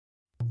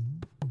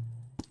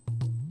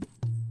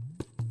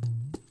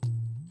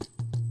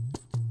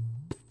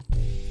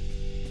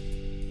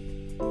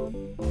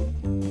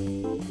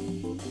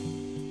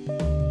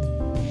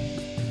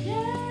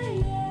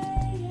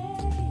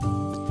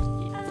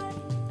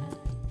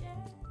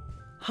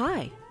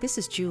Hi, this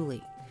is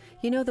Julie.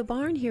 You know, the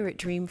barn here at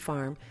Dream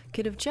Farm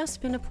could have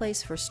just been a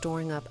place for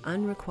storing up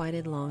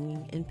unrequited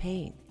longing and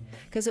pain.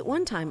 Because at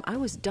one time, I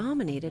was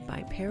dominated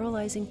by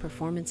paralyzing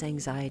performance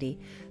anxiety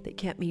that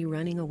kept me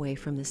running away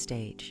from the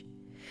stage.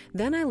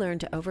 Then I learned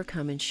to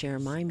overcome and share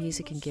my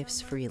music and gifts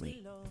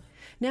freely.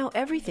 Now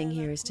everything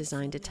here is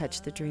designed to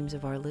touch the dreams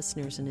of our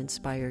listeners and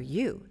inspire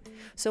you.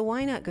 So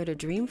why not go to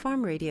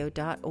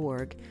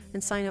dreamfarmradio.org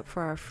and sign up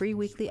for our free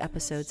weekly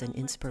episodes and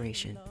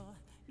inspiration.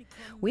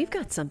 We've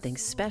got something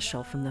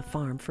special from the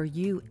farm for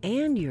you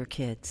and your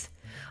kids.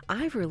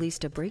 I've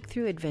released a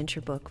breakthrough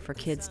adventure book for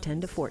kids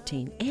 10 to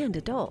 14 and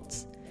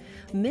adults.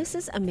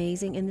 Mrs.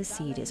 Amazing and the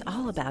Seed is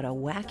all about a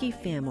wacky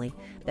family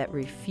that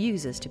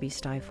refuses to be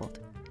stifled.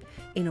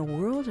 In a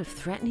world of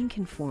threatening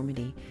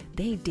conformity,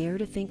 they dare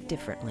to think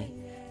differently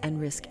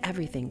and risk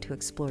everything to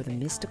explore the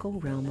mystical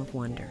realm of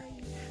wonder.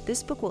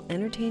 This book will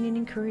entertain and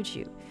encourage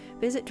you.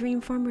 Visit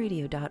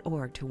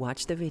dreamfarmradio.org to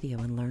watch the video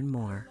and learn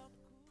more.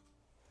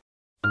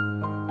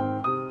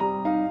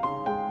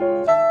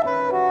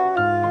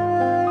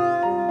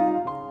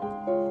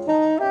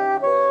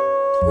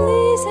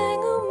 Please hang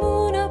a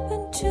moon up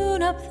and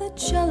tune up the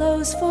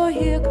cellos, for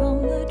here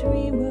come the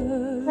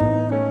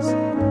dreamers.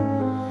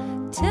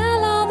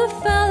 Tell all the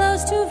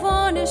fellows to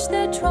varnish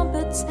their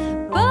trumpets,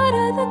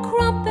 butter the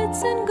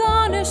crumpets and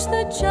garnish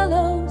the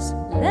cellos.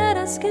 Let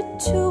us get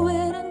to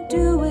it and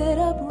do it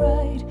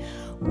upright.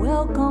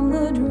 Welcome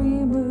the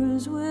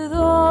dreamers with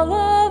all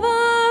of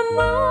our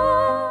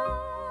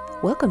might.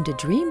 Welcome to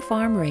Dream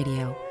Farm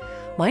Radio.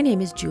 My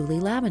name is Julie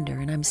Lavender,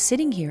 and I'm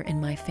sitting here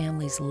in my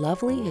family's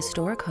lovely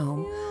historic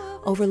home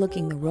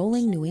overlooking the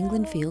rolling New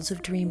England fields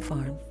of Dream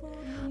Farm.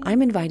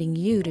 I'm inviting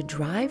you to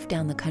drive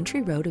down the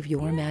country road of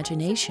your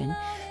imagination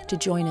to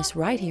join us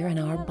right here in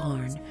our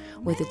barn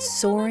with its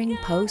soaring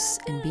posts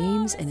and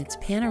beams and its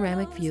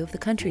panoramic view of the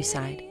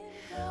countryside.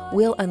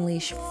 We'll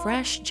unleash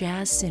fresh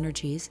jazz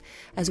synergies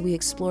as we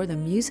explore the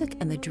music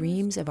and the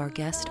dreams of our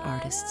guest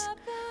artists.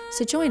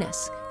 So join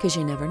us, because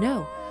you never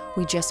know.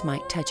 We just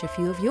might touch a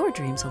few of your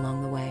dreams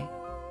along the way.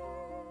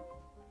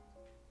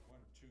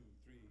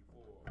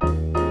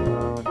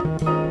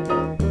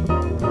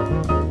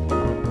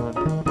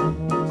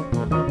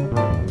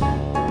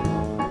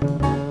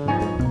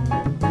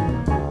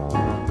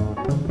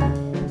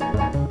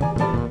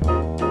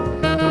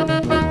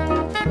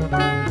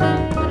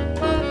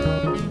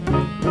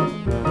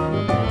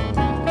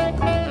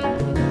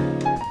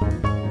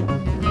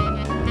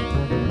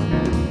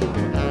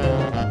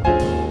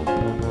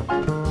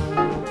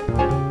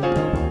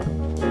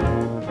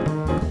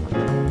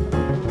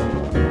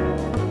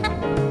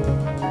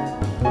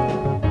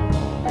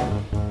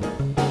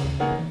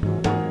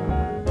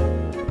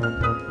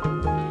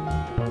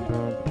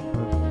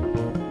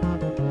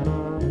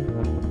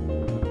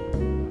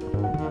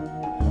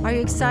 Are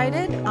you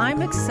excited?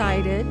 I'm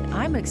excited.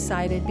 I'm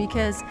excited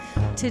because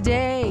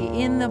today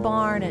in the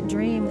barn at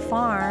Dream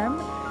Farm,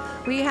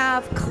 we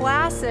have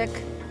classic,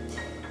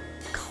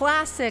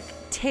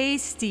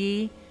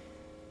 tasty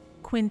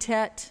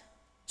quintet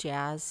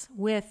jazz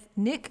with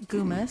Nick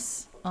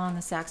Gumas on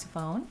the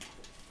saxophone,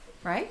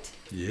 right?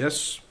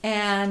 Yes.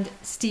 And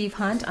Steve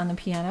Hunt on the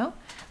piano,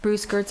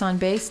 Bruce Gertz on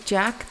bass,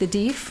 Jack the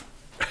Dief,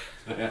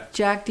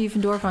 Jack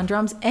Diefendorf on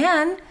drums,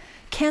 and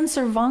Ken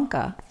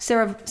Cervenka.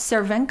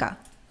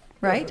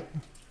 Right?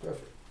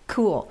 Perfect.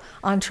 Cool.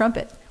 On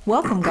trumpet.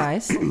 Welcome,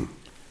 guys.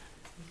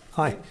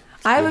 Hi.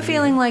 I have a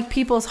feeling like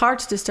people's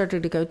hearts just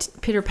started to go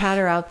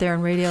pitter-patter out there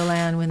in Radio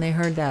Land when they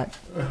heard that.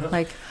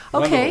 Like,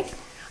 okay,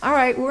 all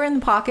right, we're in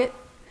the pocket.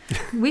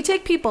 We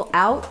take people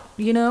out,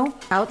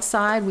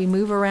 outside. We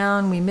move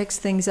around. We mix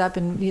things up.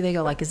 And they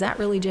go like, is that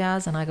really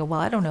jazz? And I go, well,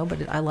 I don't know,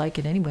 but I like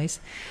it anyways.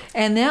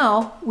 And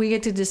now we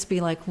get to just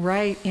be like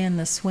right in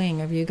the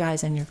swing of you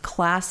guys and your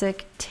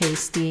classic,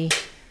 tasty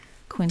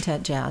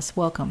quintet jazz.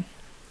 Welcome.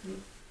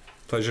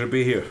 Pleasure to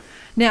be here.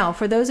 Now,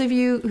 for those of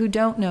you who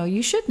don't know,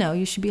 you should know.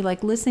 You should be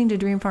like listening to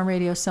Dream Farm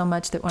Radio so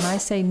much that when I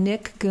say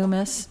Nick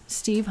Gumas,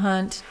 Steve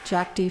Hunt,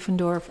 Jack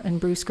Diefendorf,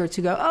 and Bruce Gertz,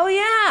 you go, oh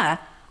yeah,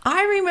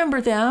 I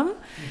remember them.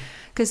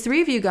 Because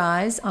three of you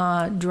guys,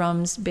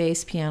 drums,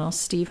 bass, piano,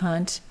 Steve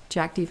Hunt,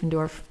 Jack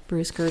Diefendorf,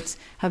 Bruce Gertz,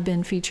 have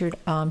been featured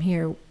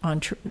here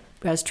on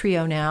as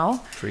Trio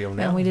Now.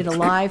 And we did a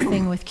live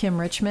thing with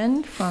Kim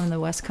Richmond from the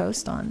West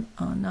Coast on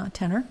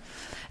tenor.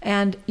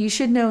 And you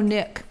should know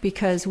Nick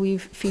because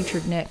we've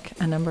featured Nick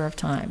a number of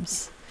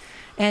times.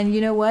 And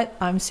you know what?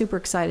 I'm super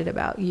excited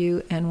about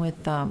you and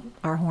with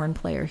our horn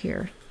player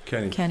here,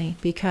 Kenny,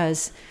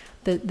 because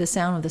the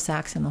sound of the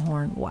sax and the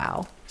horn,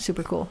 wow,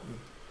 super cool.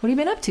 What have you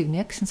been up to,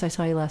 Nick, since I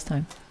saw you last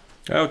time?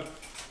 Oh,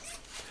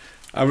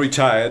 I'm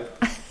retired.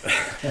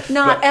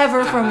 Not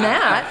ever from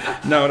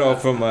that. No,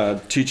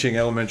 from teaching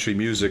elementary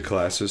music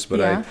classes,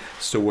 but I'm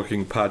still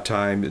working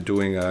part-time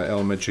doing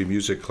elementary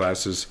music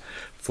classes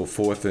for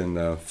 4th and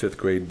 5th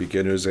grade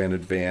beginners and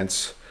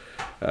advanced.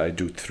 I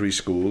do 3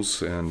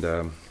 schools and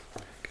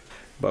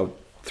about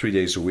 3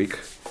 days a week.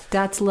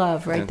 That's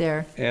love right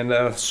there.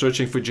 And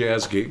searching for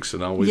jazz gigs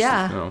and always,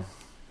 Well,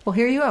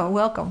 here you are.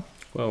 Welcome.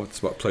 Well,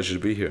 it's a pleasure to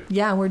be here.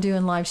 Yeah, we're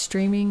doing live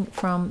streaming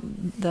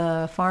from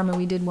the farm, and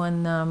we did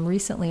one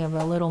recently of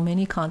a little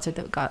mini concert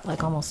that got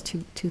like almost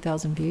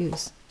 2,000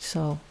 views.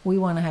 So we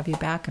want to have you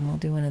back, and we'll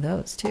do one of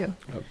those too.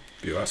 That'd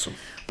be awesome.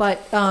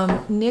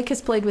 But Nick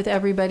has played with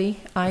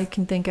everybody I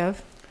can think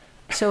of.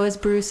 So has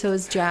Bruce, so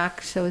has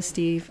Jack, so has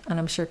Steve, and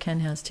I'm sure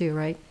Ken has too,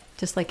 right?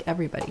 Just like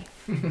everybody.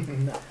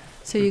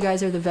 So you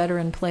guys are the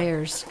veteran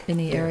players in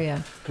the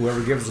area.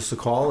 Whoever gives us a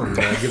call and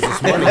gives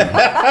us money,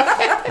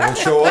 we'll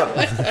show up.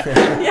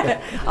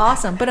 Yeah,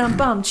 awesome. But I'm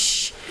bummed.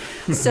 Shh.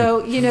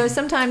 So,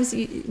 sometimes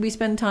we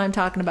spend time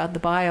talking about the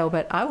bio,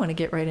 but I want to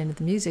get right into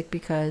the music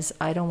because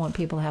I don't want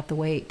people to have to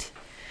wait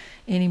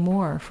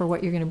anymore for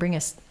what you're going to bring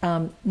us.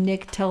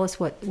 Nick, tell us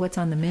what's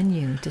on the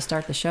menu to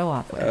start the show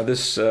off with.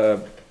 This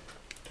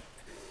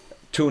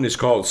tune is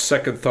called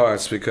Second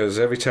Thoughts because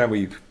every time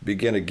we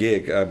begin a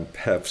gig, I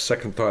have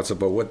second thoughts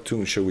about what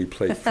tune should we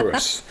play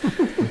first.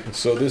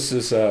 So this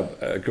is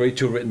a great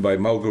tune written by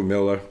Mulgrew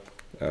Miller,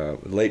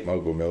 late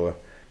Mulgrew Miller,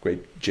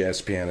 great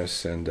jazz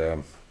pianist.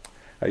 And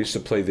I used to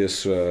play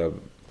this,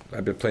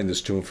 I've been playing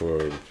this tune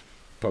for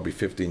probably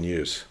 15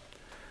 years.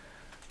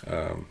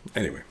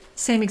 Anyway.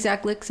 Same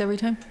exact licks every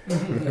time?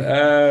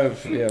 Yeah,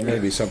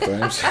 maybe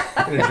sometimes.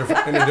 in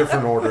a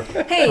different order.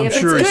 Hey, I'm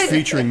sure it's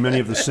featuring many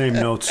of the same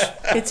notes.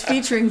 It's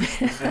featuring,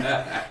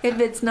 if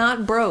it's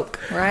not broke,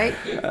 right?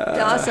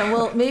 Awesome.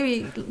 Well,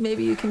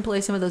 maybe you can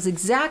play some of those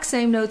exact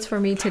same notes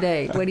for me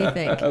today. What do you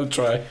think? I'll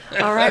try.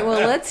 All right,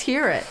 well, let's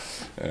hear it.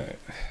 All right.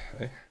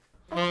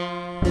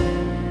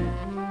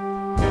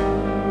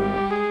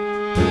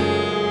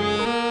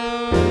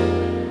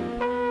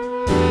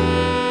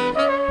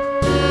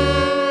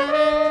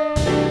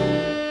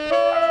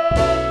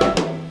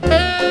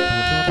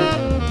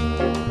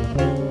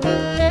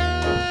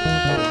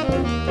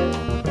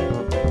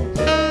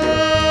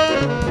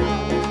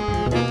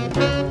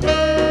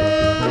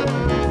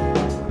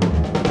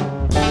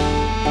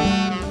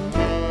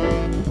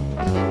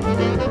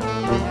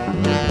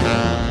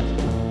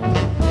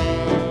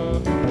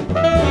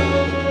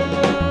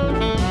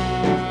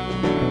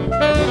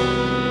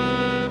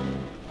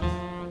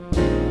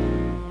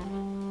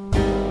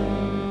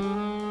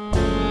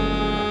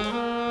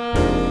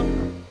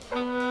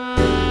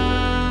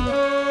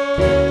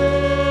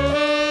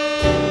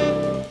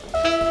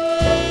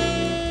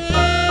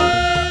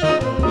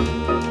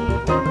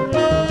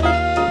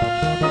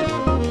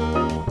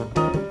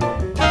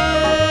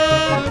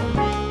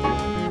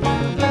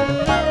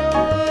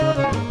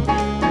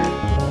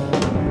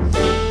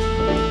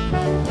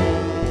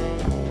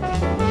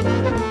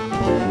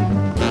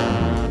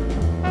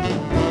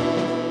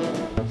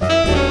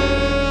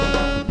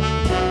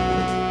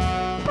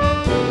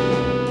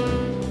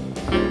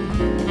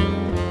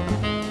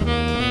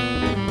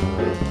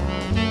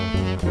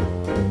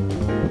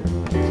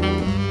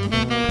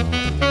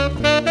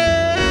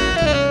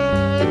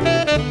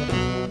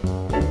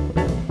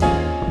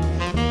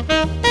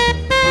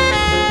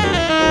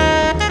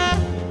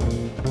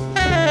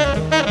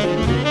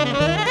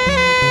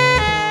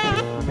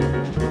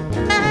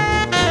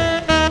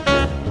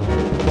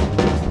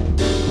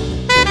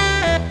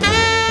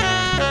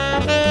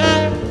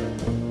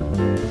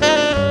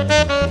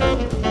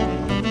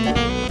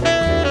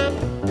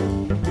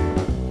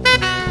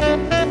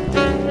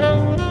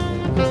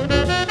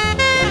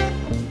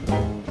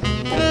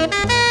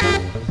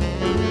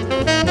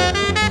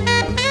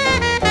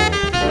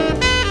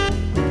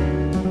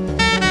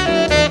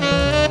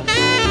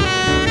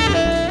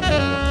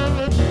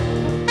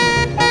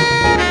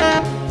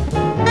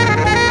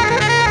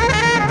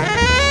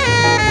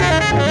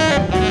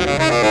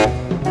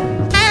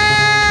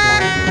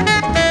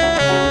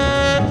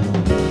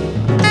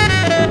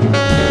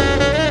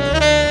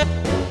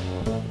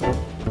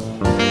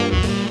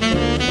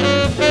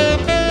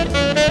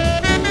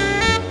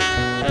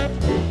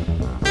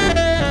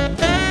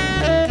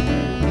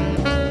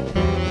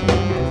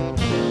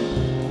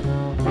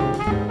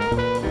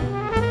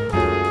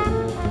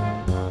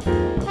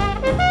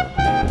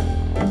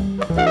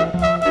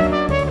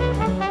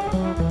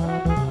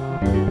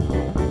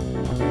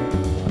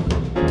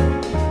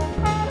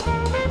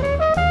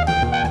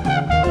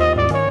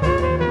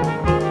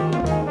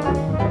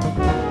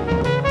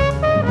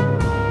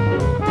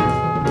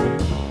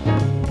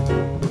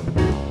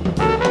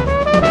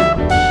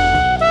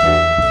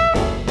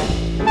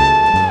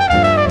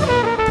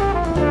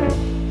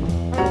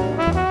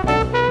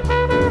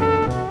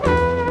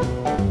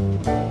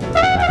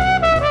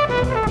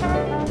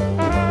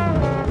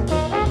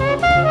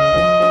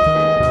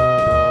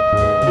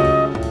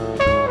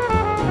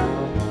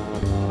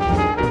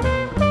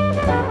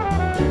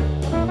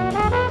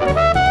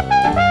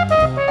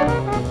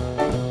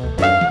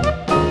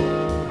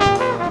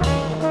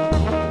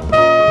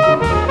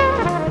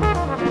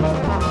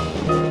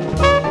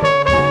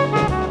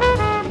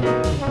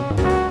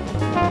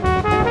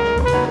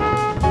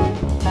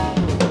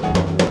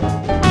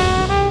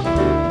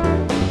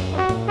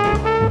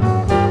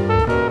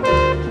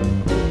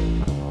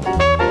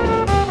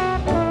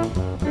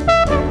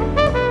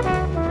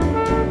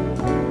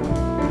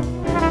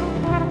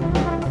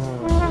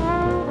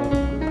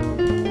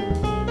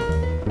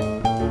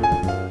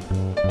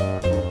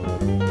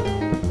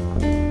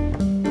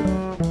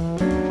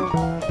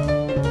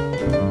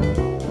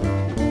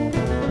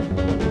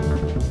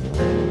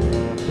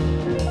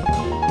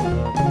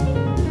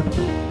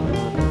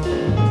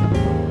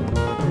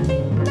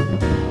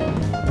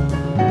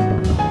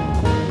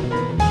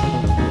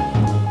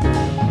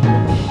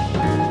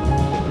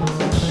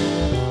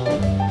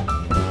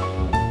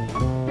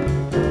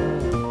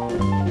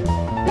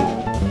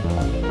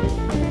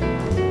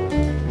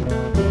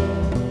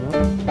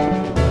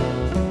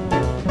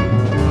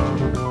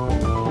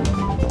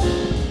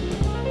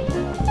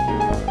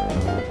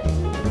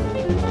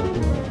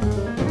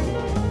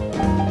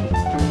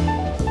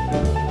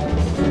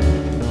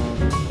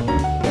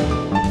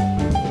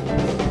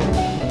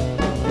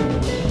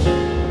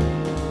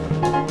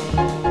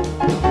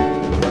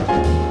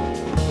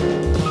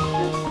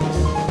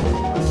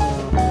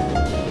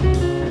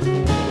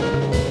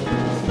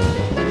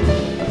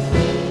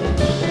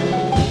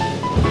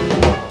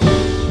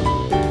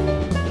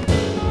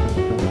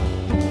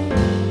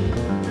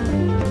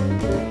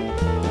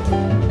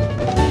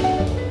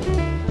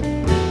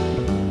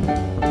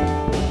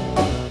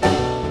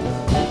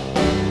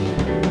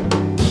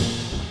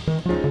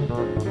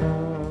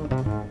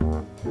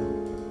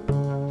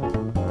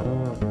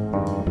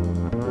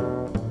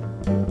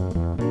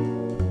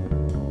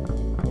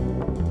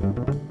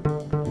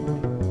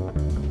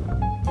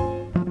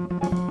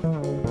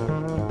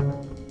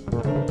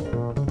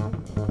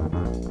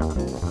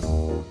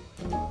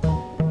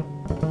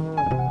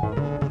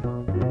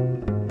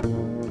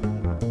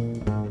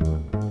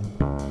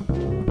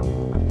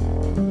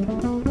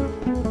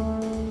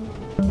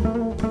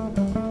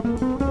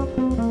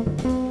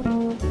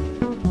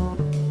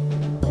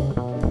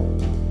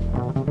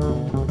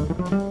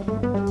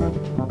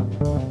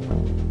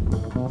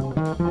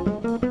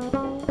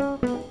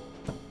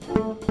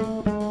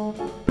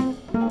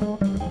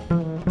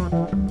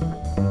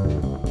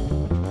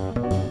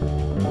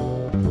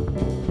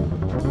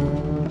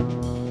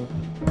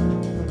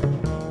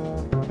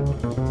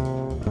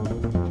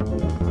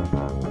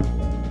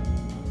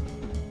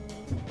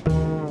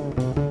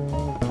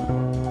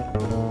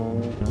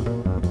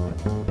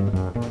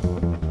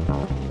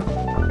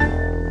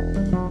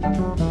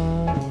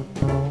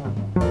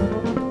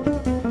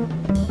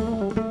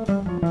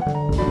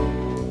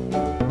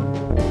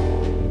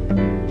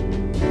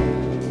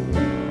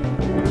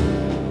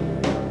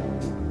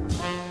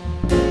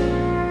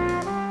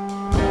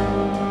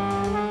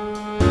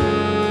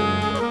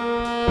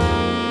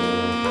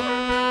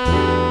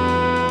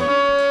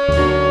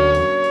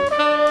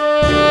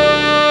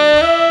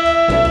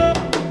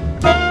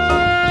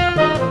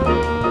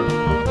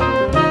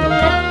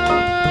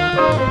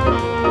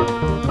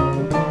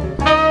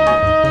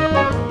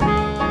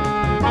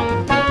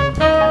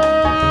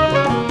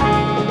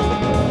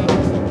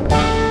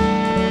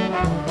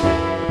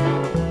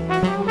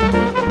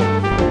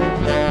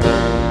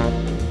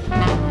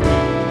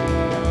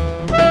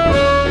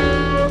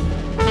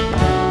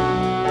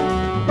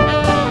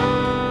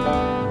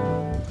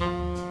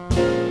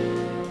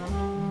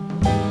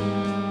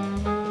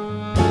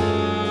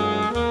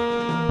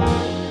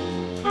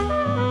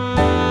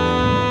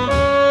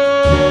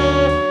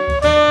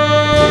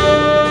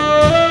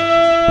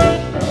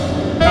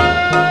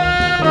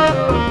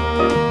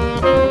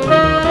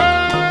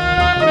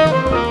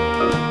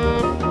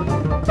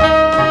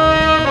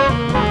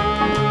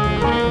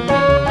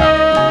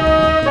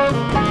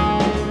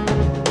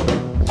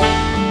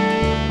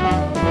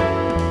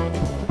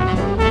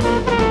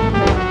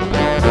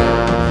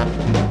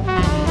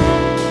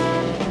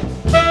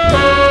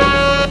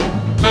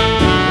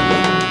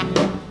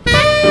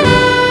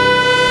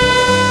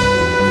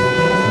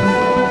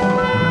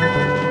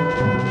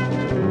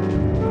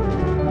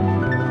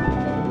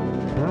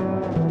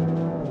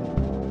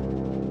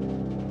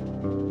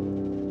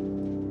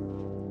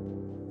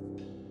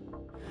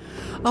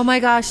 Oh my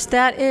gosh,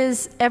 that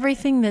is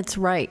everything that's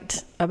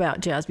right about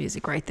jazz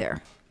music right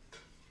there.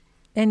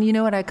 And you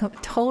know what? I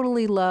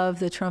totally love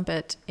the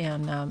trumpet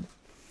and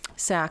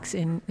sax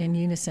in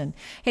unison.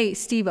 Hey,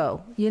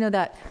 Steve-O, you know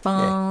that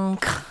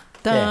bonk,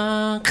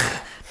 dunk,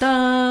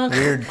 dunk.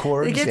 Weird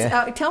chords. It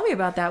gets, tell me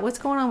about that. What's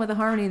going on with the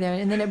harmony there?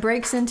 And then it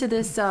breaks into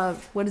this,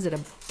 what is it, a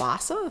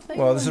bossa thing?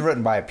 Well, this is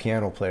written by a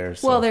piano player.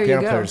 So well, there you go.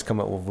 Piano players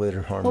come up with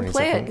weird harmonies.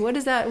 Well, play it. What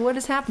is that? What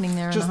is happening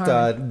there? Just in the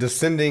harmony?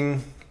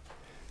 descending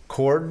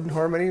chord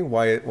harmony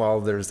while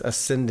there's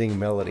ascending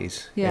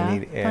melodies. Yeah.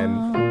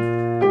 And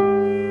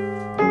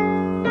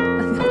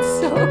that's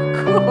so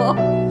cool.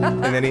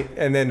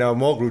 and then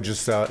Mulgrew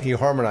just he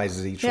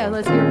harmonizes each one. Yeah,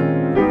 let's hear.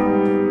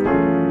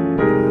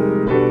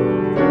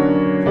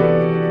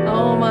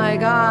 Oh my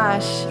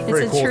gosh, it's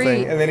Very a cool treat.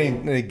 thing. And then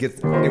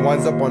he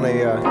winds up on a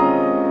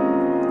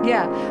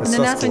yeah, and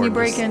then that's when you chord.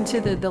 break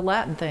into the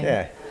Latin thing.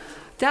 yeah.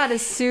 That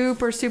is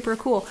super, super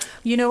cool.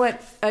 You know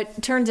what?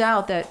 It turns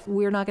out that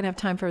we're not going to have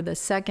time for the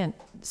second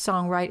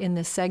song right in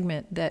this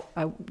segment that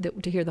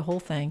to hear the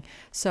whole thing.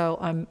 So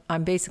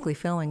I'm basically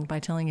filling by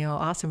telling you how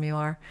awesome you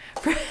are.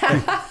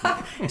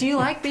 Do you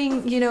like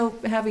being,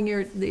 having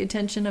the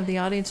attention of the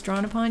audience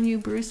drawn upon you,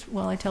 Bruce,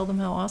 while I tell them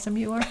how awesome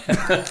you are?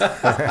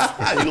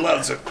 He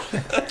loves it.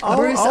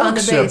 Bruce I'll on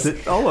the accept bass.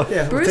 it. I'll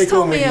Bruce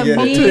told me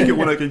take it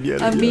when I can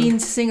get it. a mean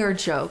singer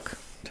joke.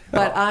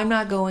 But I'm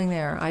not going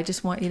there. I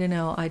just want you to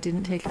know I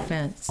didn't take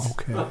offense.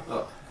 Okay.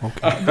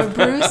 But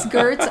Bruce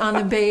Gertz on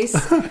the bass,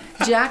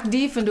 Jack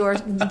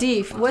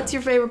Diefendorf. What's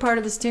your favorite part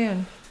of this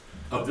tune?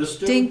 Of this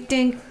tune? Dink,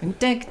 dink,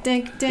 dink,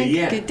 dink, dink,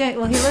 end. dink.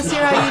 Well, here, let's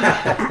hear how you.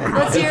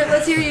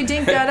 Let's hear you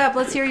dink that up.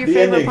 Let's hear your The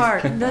favorite ending.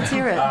 part. Let's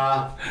hear it.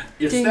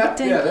 It's Dink, that,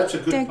 dink, yeah, that's a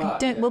good dink, part.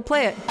 dink. We'll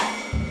play it.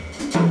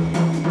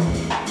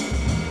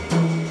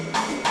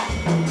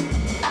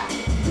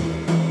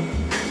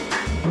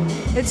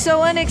 It's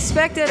so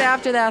unexpected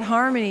after that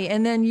harmony,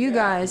 and then you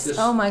guys, this-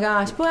 oh my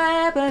gosh,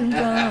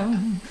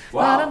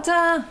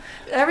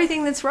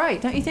 everything that's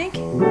right, don't you think?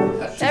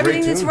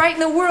 Everything that's right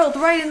in the world,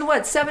 right in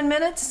what, 7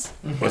 minutes?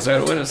 Was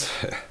that what it is?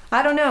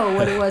 I don't know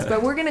what it was,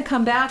 but we're going to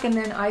come back, and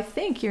then I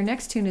think your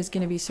next tune is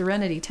going to be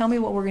Serenity. Tell me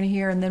what we're going to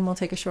hear, and then we'll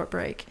take a short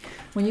break.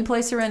 When you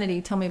play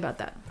Serenity, tell me about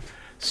that.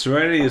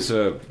 Serenity is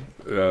a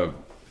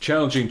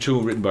challenging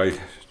tune written by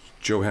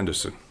Joe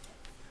Henderson.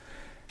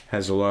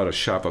 Has a lot of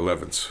sharp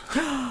 11s.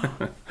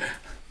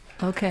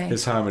 Okay.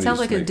 His harmonies Sounds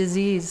like a make-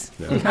 disease.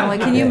 Kind of like,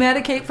 can you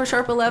medicate for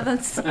sharp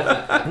 11s?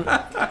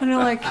 And you're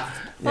like,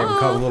 Yeah, we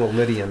call it Little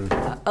Lydian.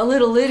 a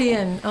little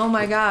Lydian. Oh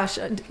my gosh.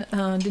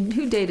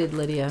 Who dated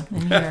Lydia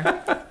in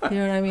here? You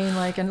know what I mean?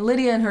 Like, and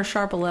Lydia and her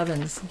sharp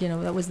 11s,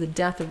 that was the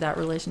death of that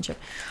relationship.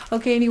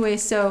 Okay, anyway,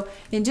 so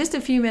in just a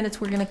few minutes,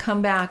 we're going to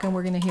come back and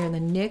we're going to hear the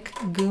Nick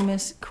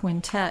Gumas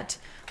Quintet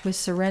with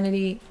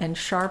Serenity and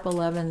sharp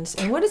 11s.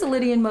 And what does a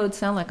Lydian mode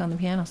sound like on the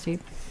piano,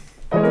 Steve?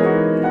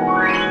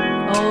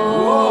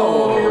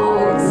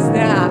 Oh,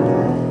 snap.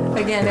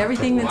 Again,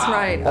 everything that's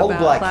right All about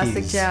black classic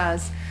keys.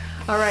 jazz.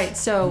 All right,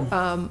 so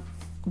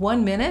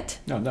 1 minute.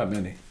 No, not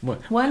many. What?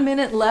 1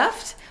 minute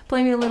left.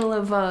 Play me a little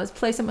of,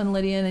 play something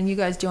Lydian, and you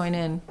guys join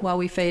in while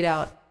we fade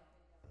out.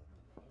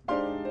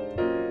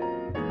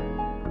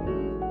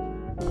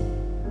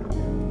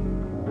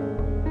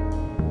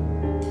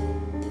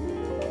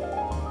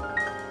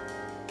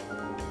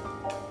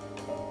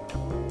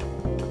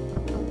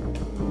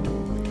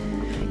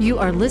 You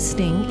are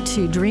listening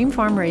to Dream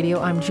Farm Radio.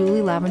 I'm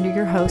Julie Lavender,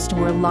 your host,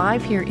 and we're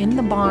live here in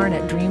the barn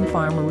at Dream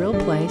Farm, a real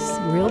place,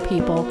 real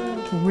people,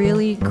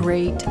 really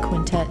great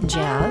quintet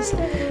jazz.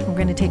 We're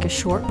going to take a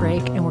short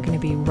break, and we're going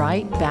to be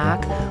right back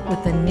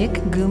with the Nick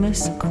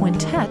Gumas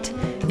Quintet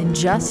in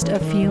just a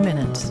few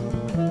minutes.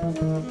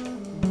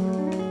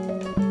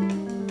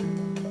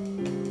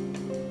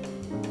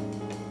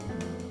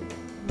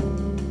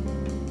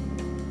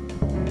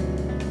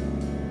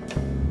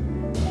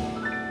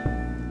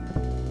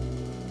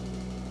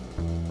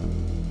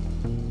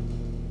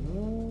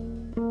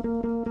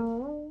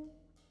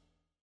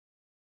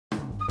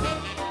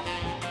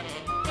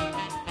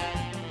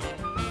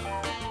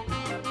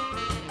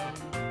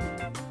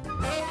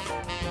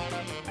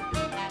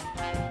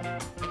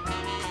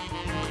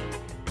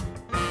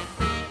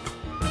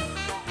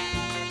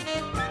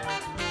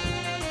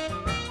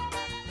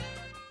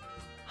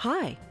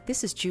 Hi,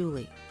 this is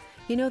Julie.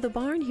 The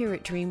barn here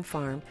at Dream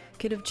Farm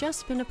could have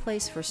just been a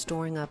place for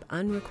storing up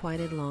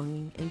unrequited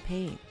longing and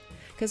pain.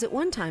 Because at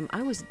one time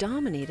I was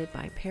dominated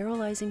by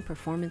paralyzing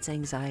performance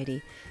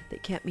anxiety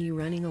that kept me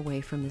running away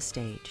from the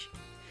stage.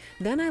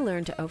 Then I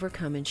learned to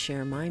overcome and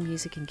share my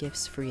music and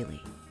gifts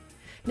freely.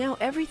 Now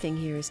everything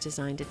here is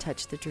designed to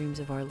touch the dreams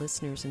of our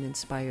listeners and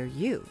inspire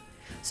you.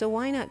 So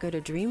why not go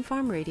to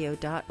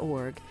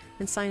dreamfarmradio.org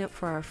and sign up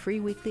for our free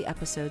weekly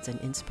episodes and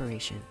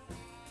inspiration.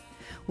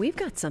 We've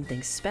got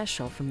something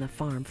special from the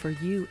farm for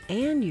you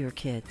and your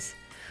kids.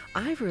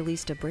 I've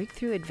released a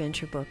breakthrough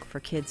adventure book for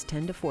kids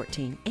 10 to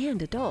 14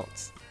 and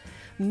adults.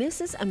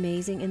 Mrs.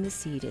 Amazing and the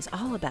Seed is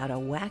all about a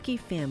wacky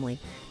family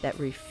that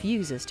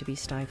refuses to be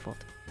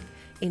stifled.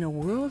 In a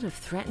world of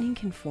threatening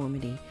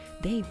conformity,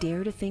 they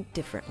dare to think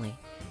differently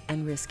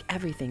and risk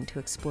everything to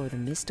explore the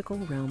mystical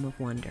realm of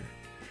wonder.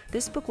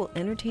 This book will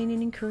entertain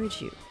and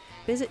encourage you.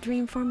 Visit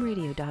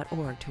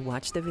dreamfarmradio.org to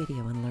watch the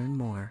video and learn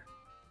more.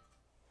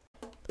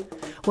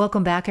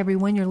 Welcome back,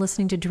 everyone. You're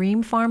listening to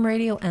Dream Farm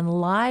Radio,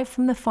 and live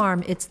from the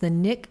farm, it's the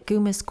Nick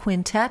Gumas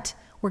Quintet.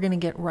 We're going to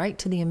get right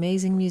to the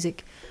amazing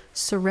music.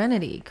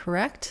 Serenity,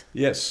 correct?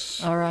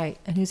 Yes. All right.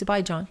 And who's it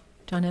by, John?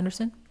 John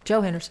Henderson?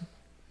 Joe Henderson.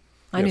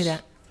 I knew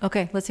that.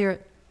 Okay, let's hear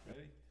it.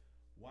 Ready?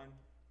 1,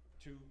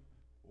 2,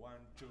 1,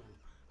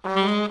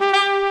 2.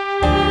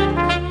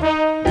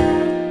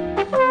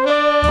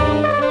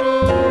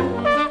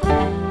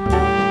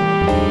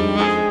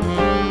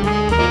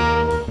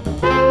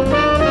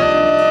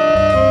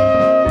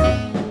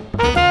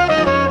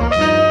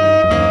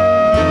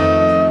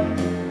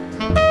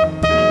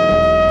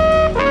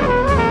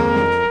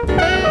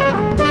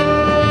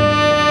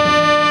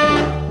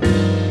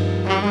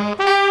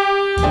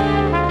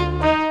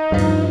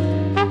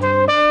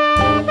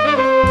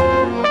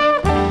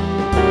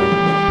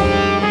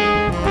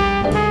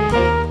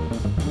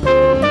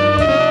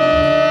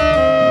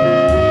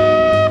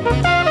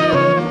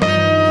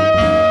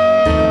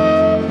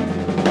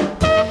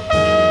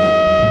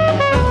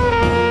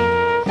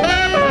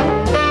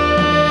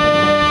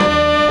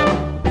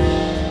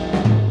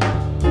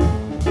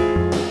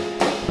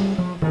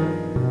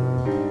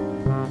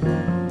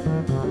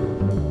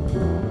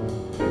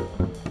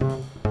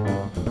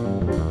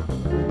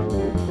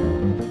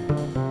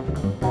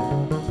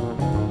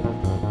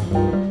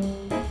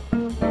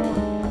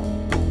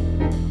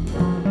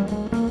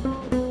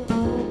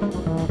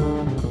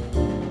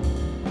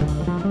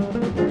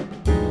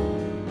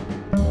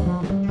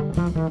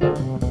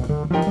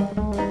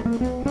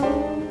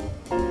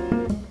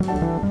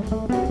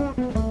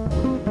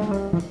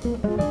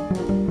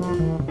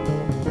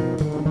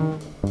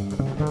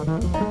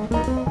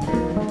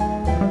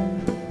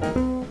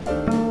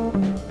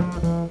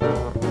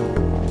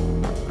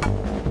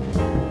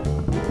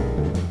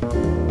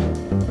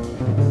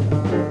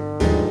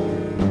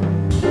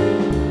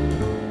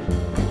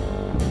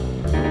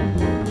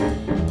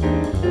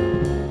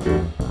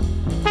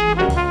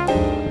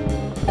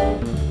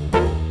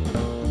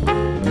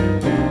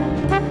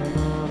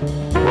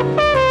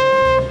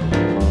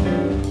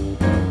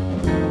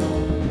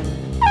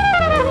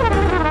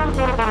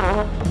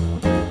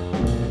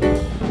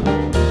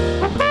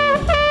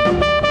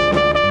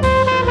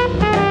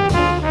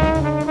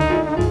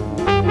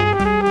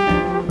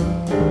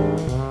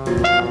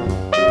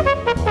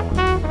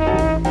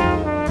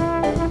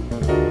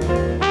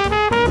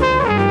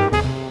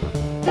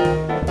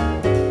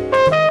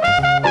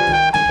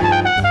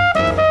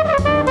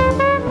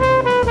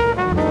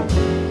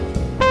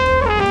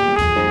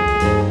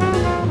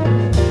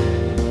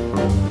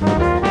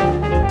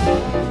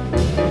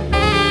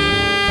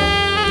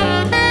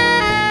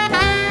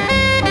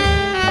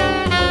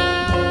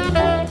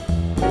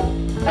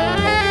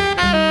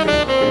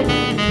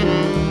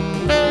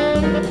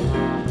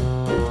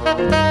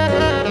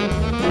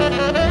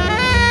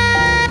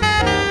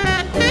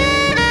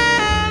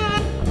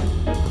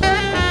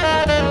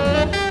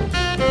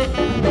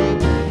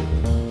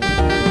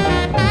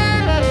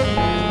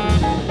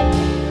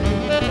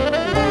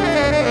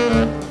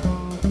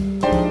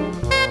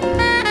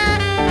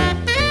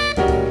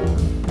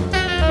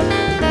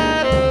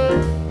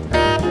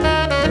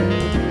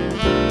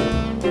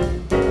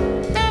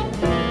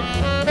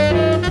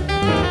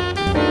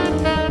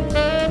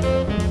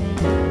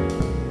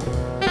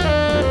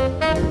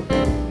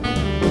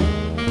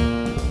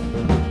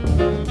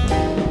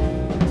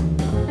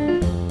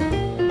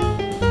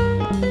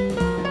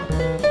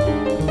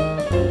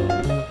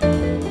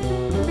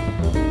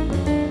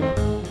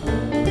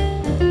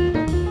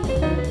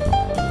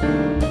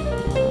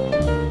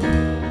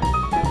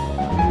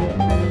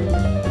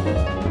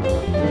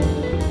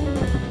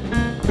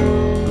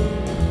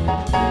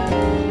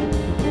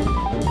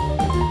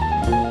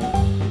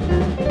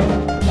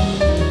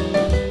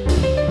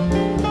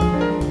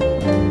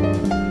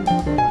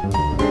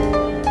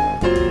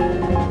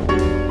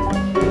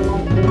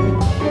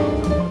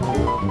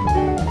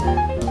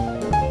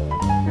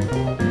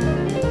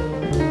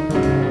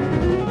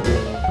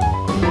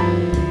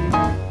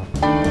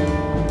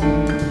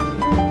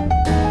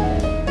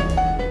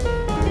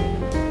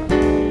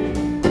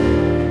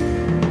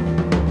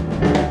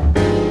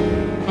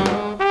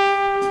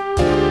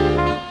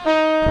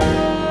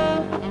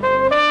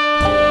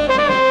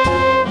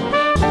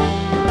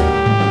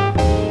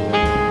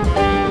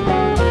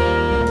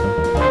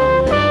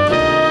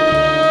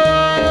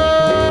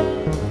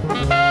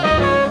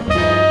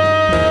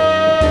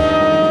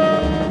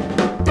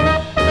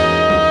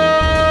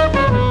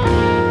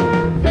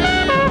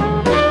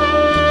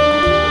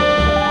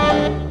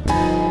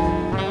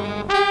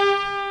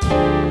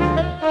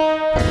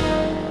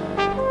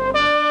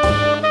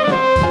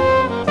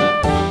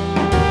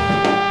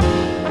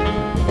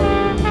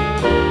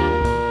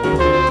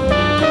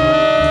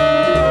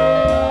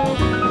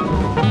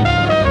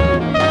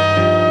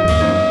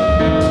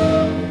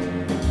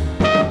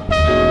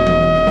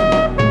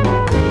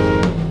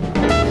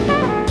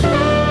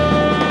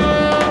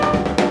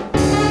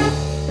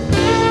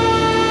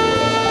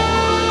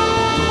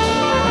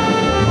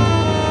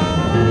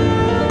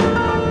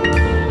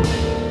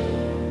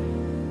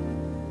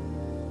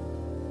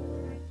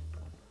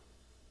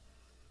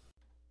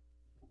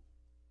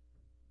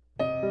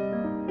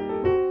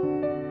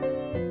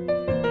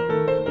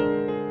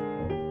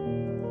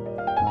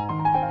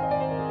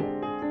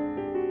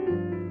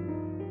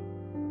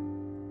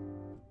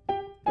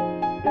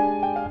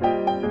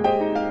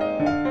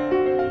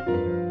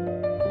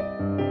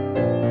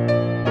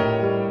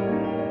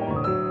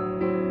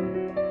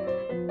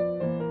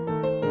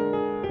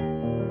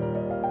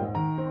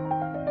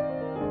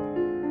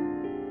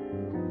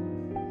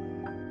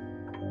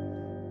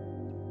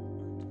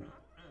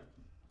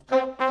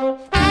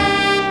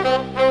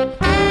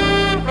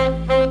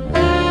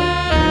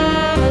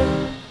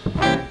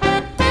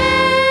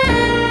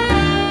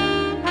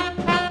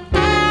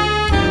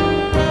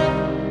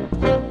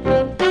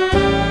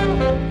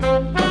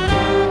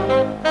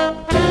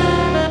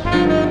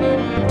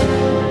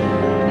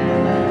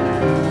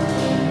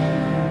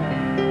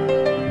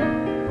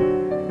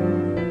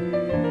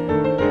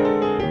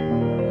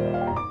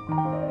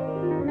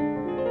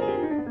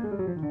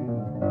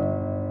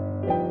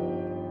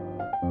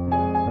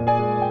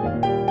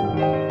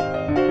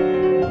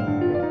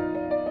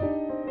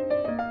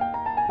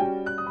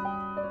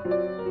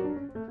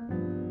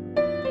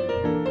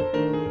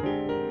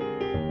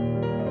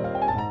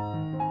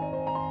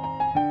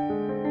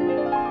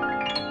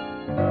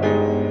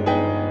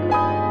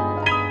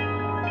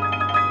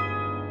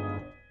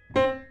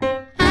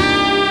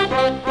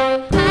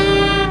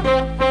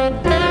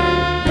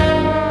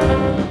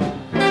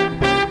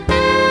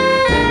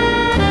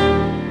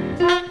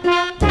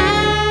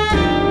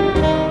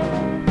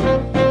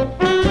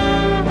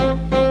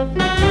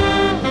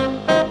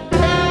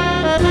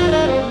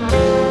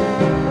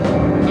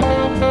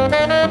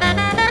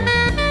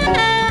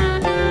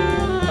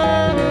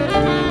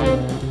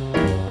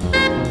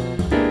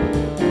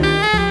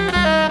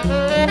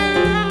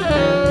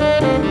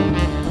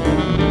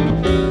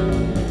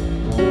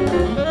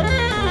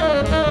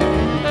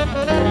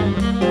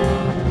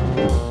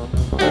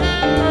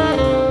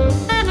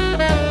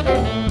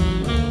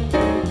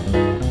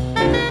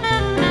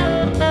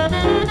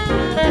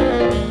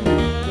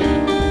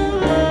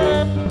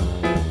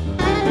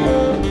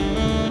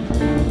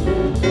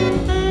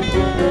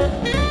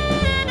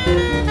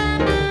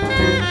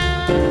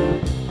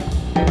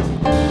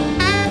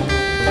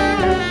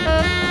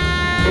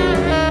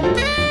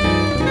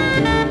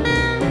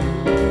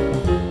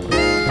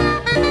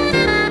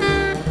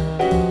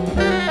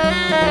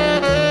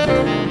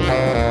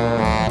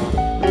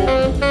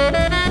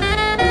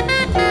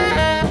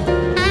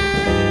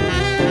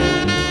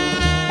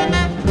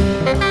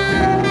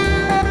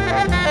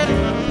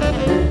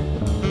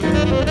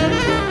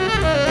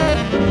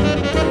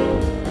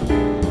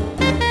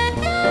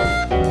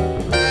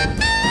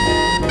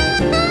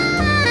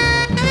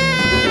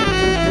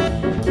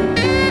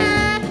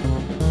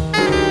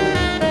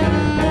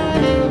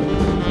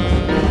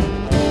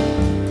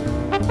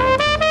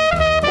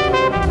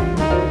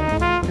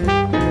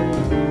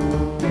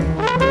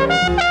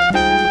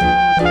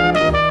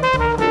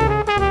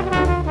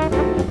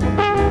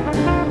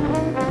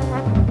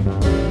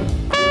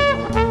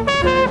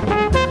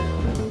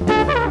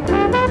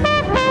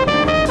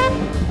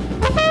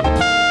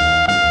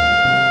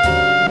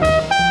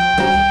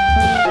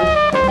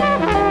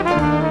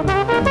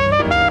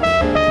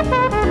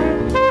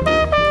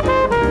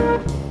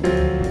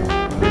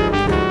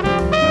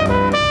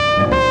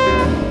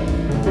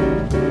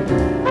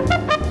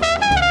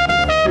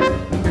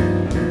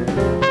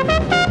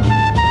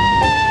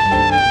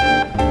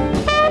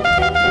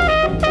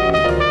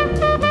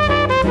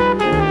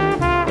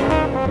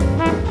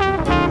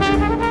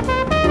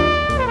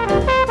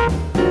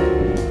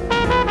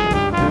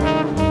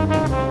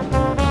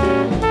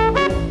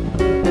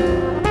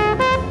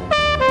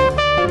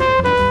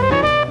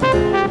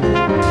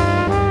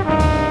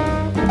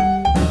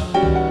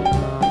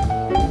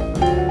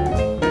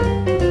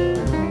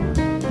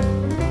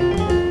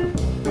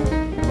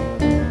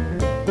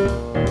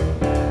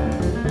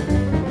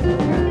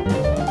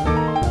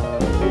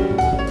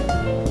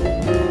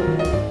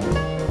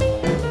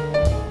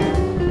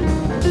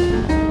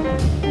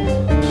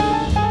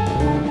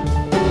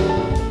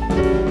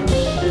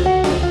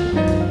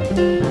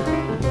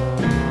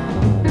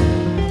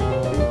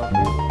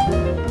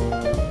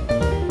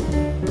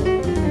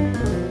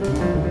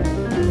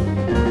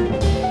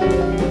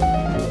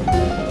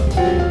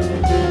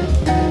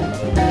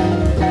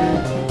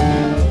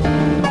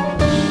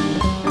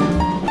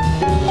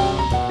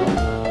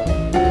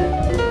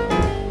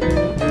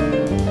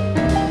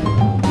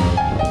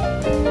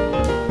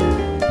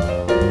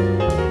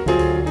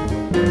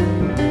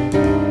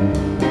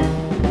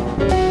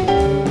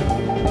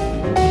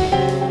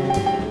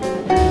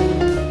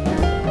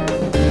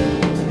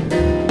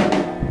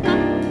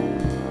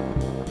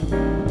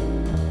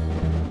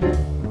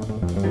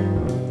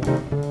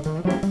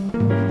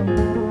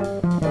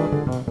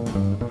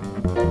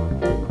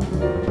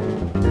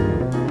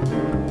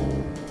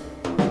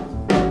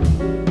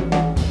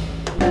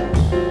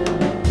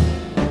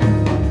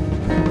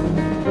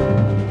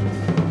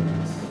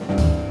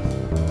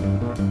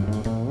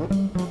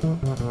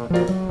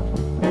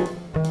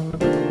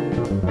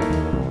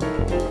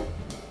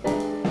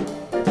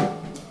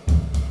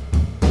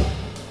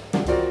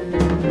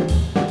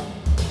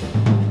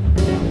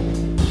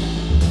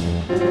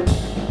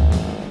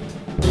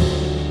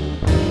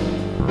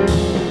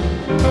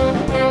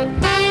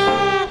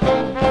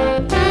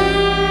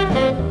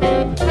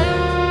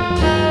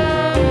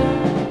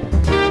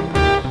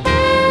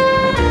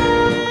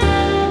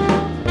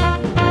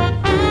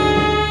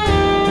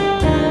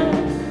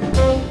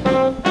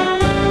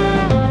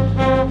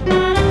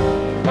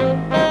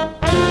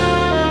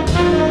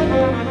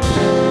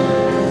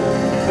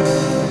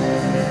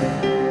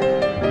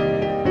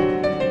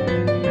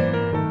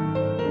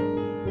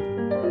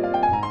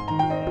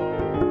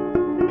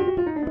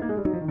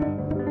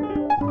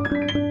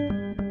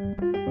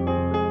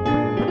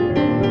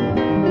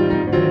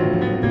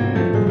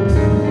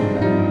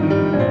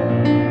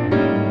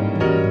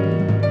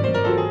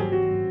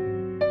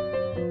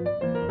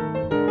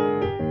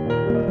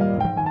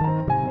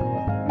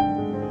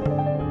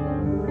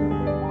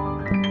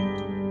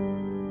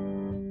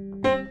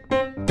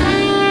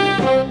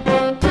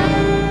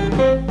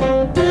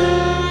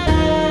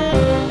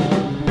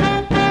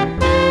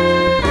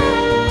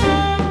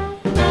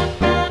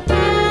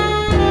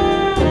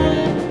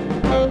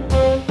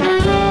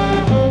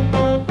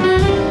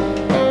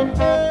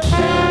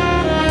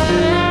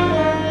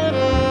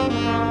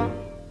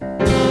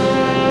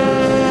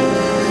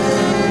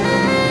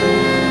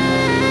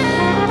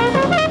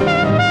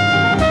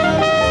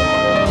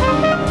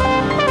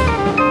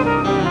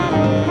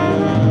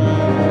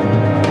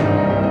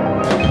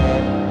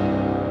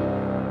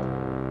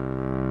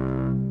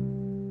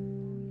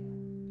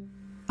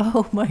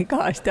 my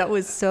gosh, that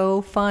was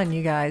so fun,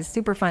 you guys.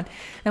 Super fun.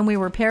 And we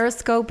were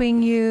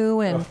periscoping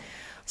you and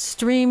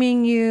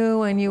streaming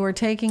you, and you were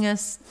taking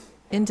us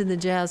into the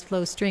Jazz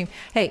Flow stream.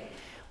 Hey,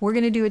 we're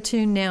going to do a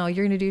tune now.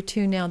 You're going to do a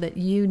tune now that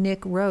you,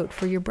 Nick, wrote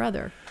for your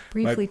brother.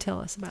 Briefly tell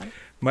us about it.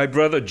 My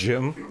brother,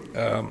 Jim,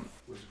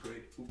 was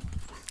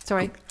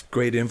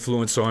great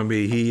influence on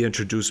me. He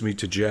introduced me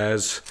to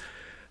jazz.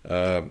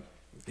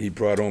 He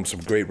brought home some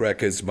great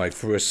records. My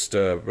first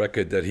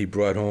record that he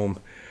brought home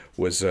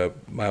was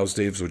Miles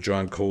Davis with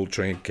John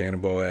Coltrane,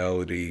 Cannonball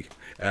Adderley,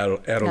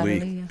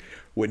 yeah.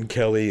 Wynton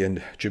Kelly,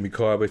 and Jimmy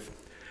Corbett.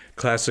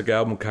 Classic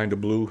album, Kind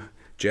of Blue,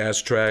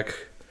 jazz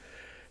track.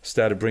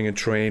 Started bringing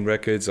Train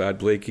records, Art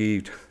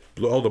Blakey,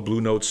 all the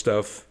Blue Note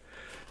stuff,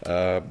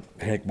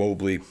 Hank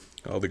Mobley,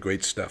 all the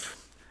great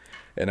stuff.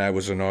 And I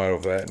was in awe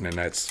of that, and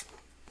that's...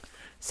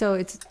 So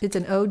it's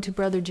an ode to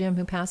Brother Jim,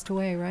 who passed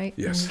away, right?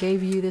 Yes. And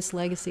gave you this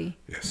legacy.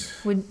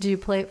 Yes. Do you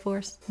play it for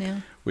us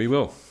now? We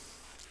will,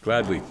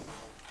 gladly.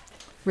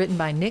 Written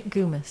by Nick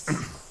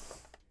Gumas.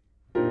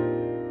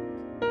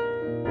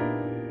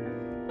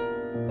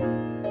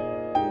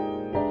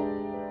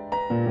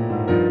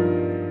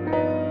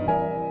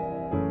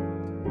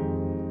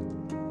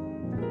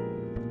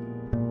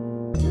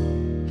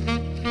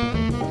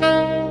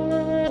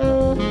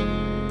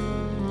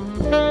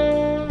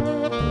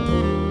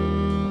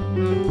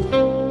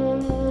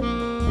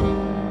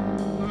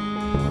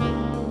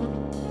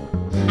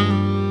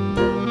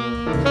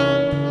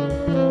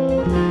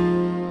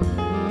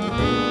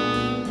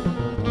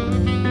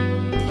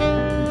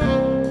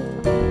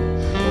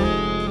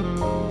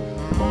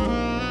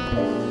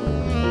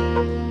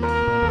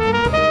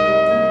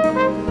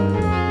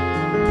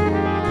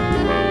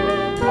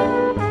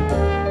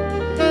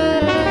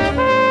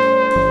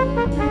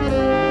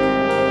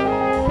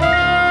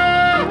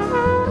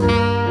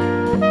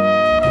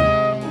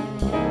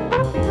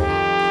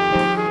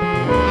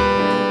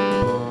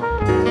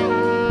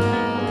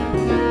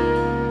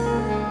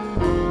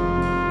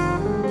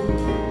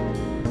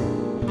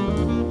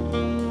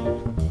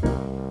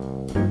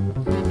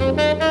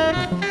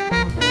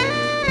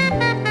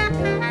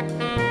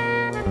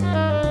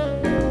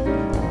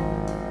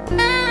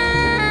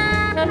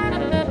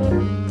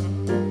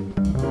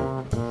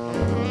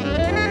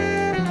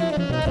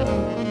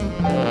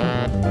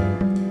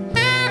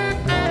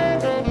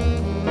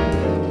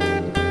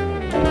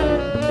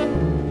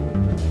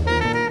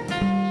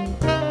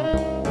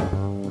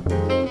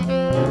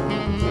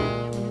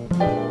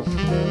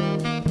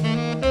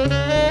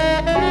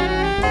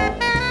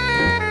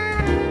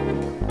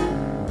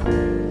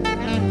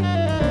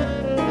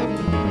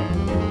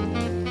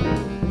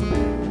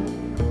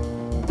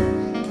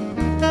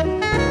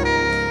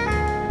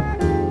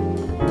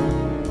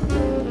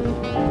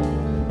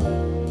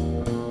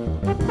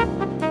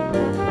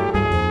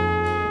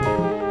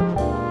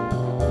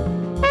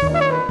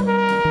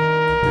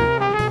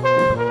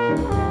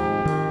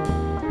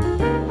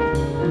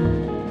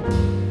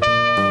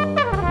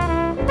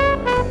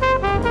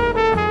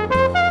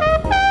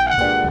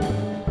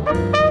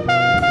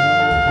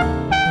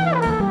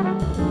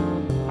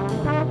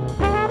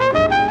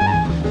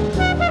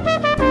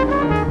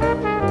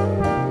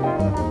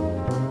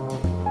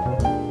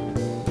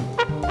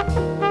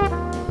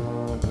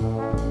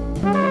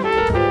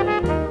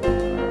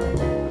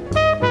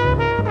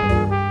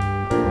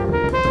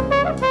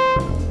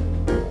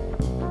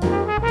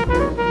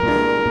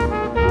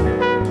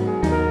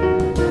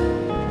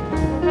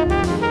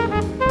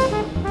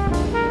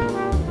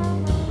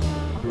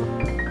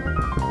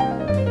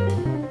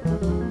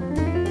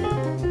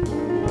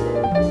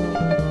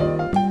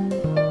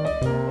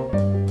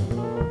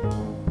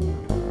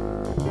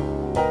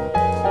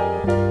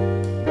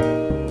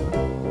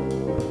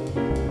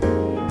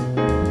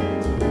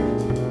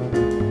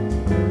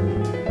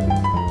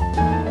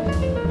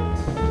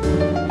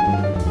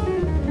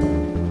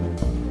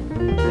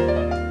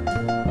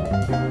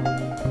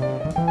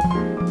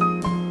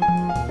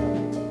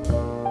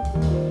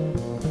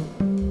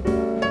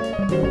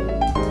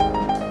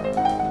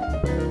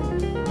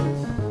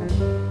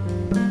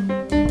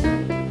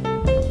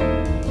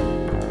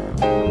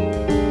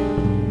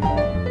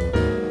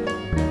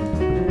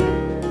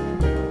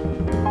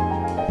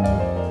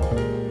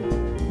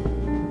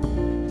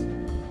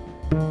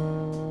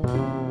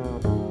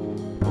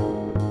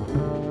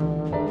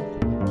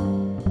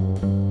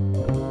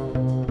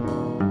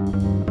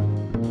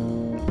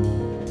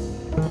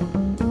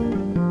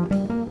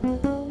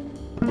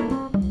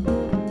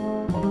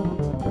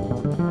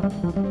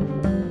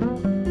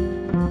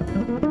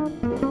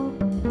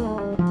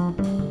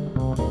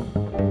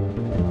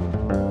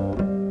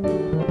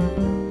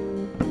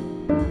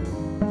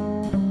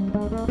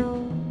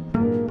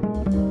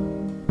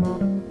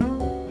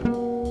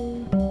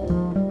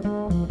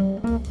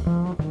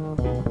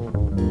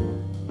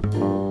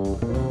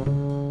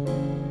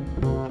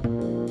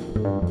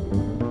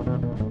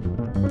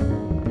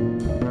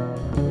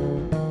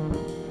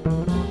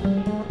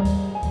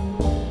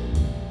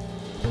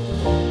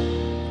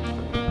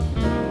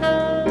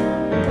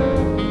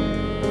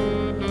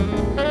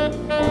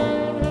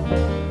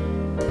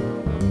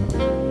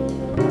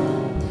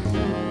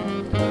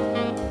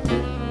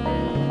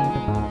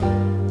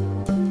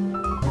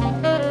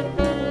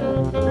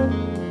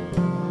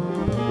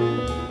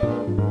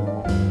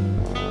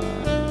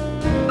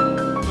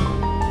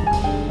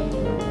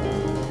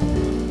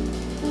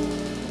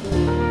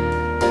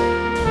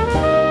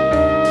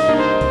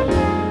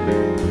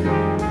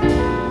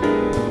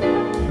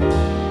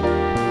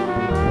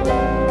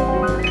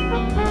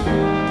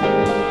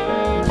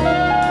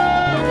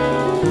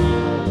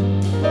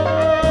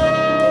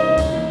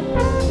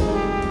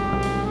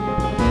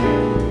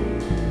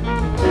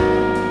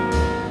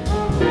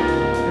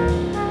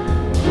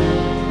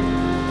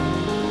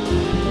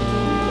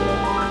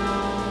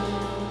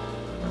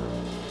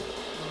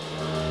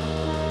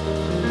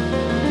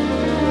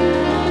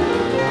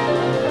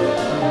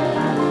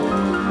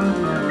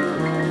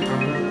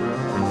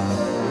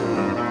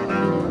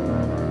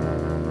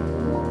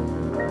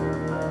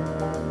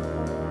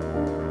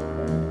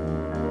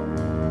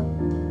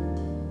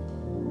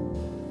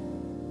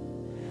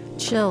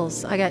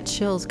 chills. I got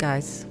chills,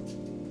 guys.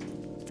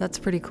 That's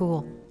pretty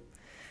cool.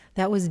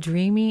 That was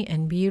dreamy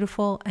and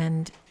beautiful,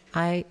 and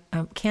I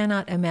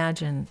cannot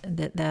imagine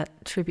that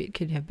tribute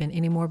could have been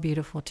any more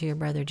beautiful to your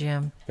brother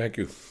Jim. Thank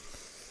you.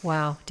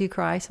 Wow. Do you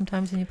cry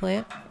sometimes when you play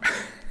it?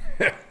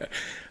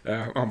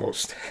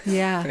 Almost.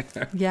 Yeah.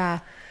 Yeah.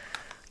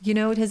 You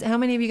know, how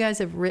many of you guys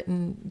have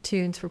written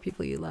tunes for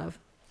people you love?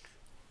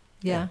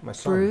 Yeah. My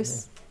son.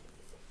 Bruce?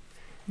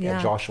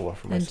 Yeah, Joshua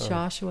for my son. And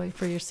Joshua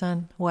for your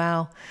son.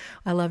 Wow.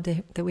 I love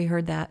that we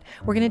heard that.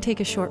 We're going to take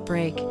a short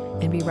break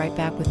and be right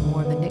back with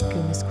more of the Nick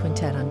Gumas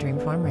Quintet on Dream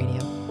Farm Radio.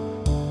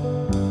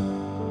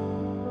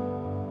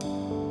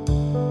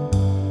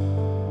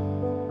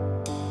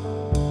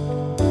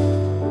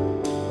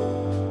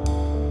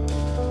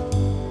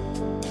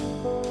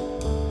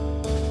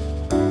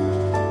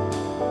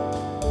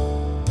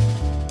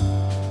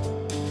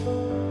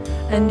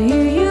 And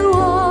here you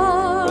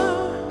are,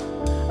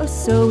 or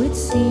so it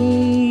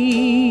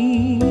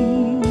seems,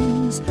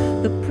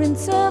 the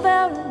Prince of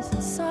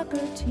Aaron's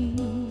soccer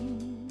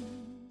team.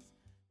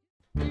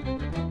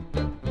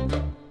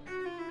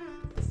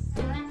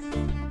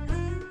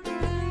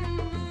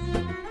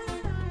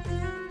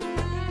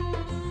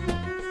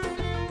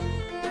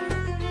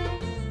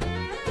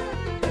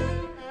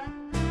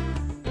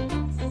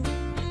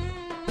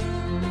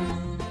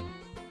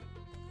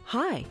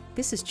 Hi,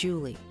 this is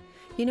Julie.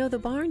 You know, the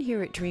barn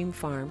here at Dream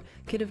Farm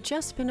could have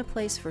just been a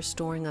place for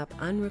storing up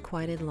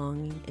unrequited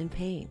longing and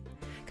pain.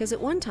 Because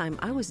at one time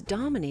I was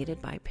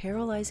dominated by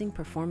paralyzing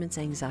performance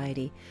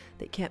anxiety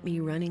that kept me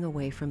running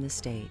away from the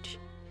stage.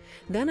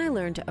 Then I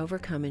learned to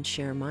overcome and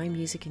share my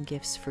music and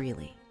gifts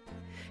freely.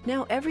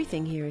 Now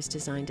everything here is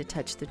designed to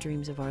touch the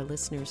dreams of our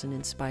listeners and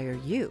inspire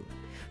you.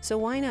 So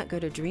why not go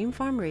to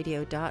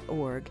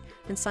dreamfarmradio.org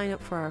and sign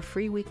up for our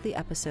free weekly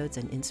episodes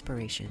and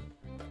inspiration.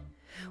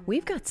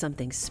 We've got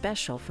something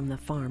special from the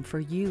farm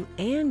for you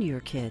and your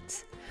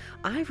kids.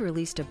 I've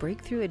released a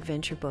breakthrough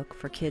adventure book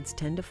for kids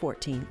 10 to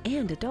 14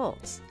 and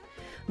adults.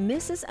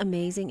 Mrs.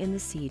 Amazing and the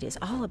Seed is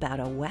all about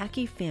a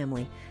wacky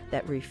family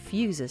that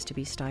refuses to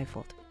be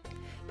stifled.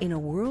 In a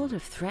world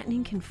of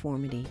threatening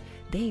conformity,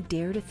 they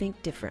dare to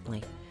think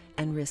differently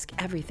and risk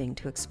everything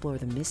to explore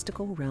the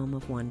mystical realm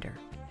of wonder.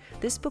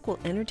 This book will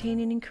entertain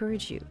and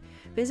encourage you.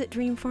 Visit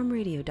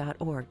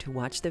dreamfarmradio.org to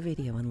watch the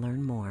video and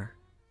learn more.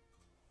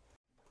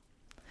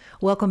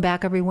 Welcome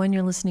back, everyone.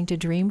 You're listening to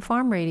Dream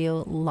Farm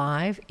Radio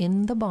live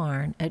in the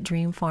barn at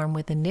Dream Farm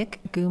with the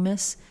Nick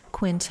Gumas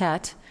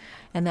Quintet.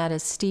 And that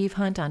is Steve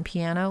Hunt on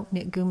piano,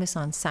 Nick Gumas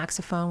on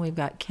saxophone. We've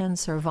got Ken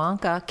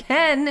Cervanka.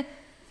 Ken,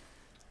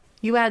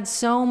 you add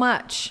so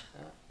much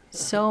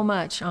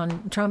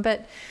on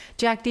trumpet.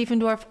 Jack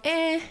Diefendorf,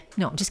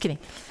 no, I'm just kidding.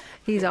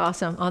 He's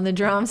awesome on the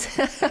drums.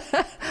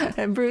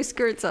 And Bruce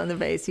Kurtz on the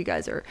bass. You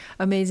guys are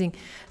amazing.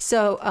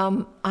 So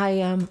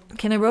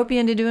can I rope you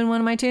into doing one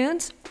of my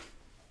tunes?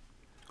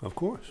 Of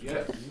course.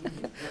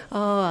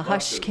 Oh, a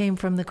hush came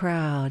from the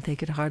crowd. They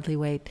could hardly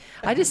wait.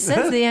 I just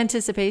sense the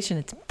anticipation.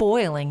 It's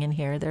boiling in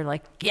here. They're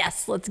like,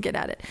 yes, let's get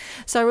at it.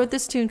 So I wrote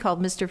this tune called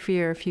Mr.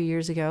 Fear a few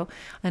years ago,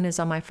 and it's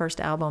on my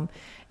first album.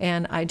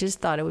 And I just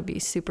thought it would be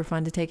super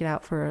fun to take it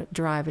out for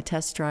a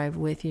test drive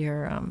with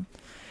your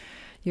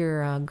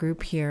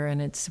group here,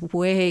 and it's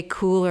way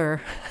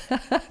cooler.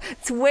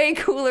 It's way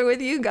cooler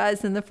with you guys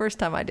than the first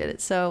time I did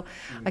it. So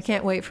I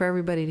can't wait for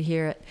everybody to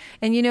hear it.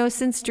 And you know,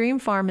 since Dream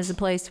Farm is a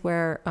place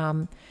where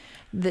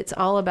that's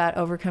all about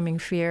overcoming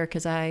fear,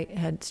 because I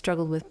had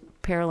struggled with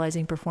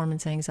paralyzing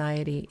performance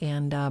anxiety,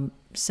 and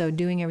so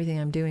doing everything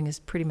I'm doing is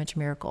pretty much a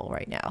miracle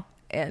right now.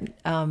 And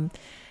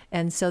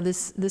so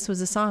this was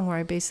a song where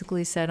I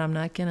basically said,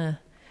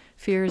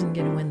 fear isn't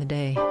gonna win the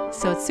day.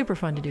 So it's super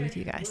fun to do with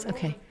you guys.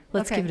 Okay.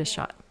 Let's give it a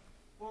shot.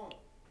 1,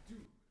 2,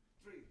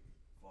 3,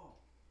 4.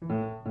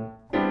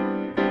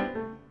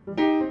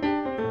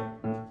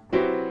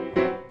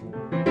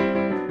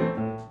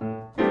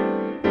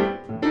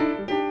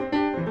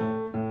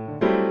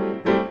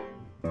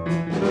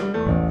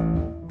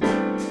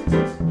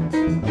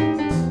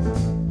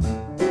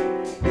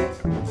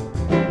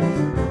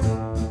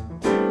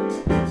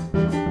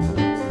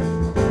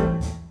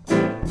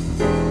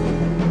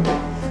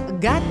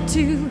 Got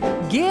to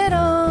get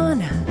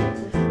on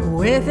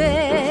with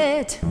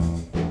it.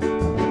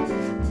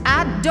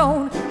 I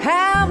don't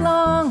have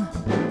long,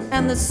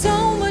 and there's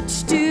so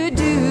much to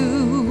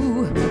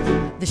do.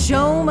 The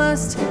show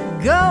must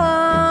go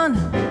on.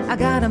 I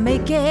gotta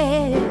make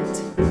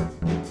it.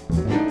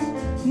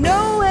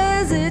 No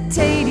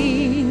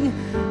hesitating,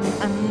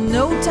 and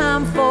no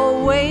time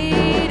for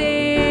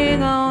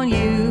waiting on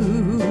you.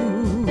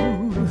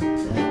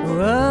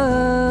 Whoa.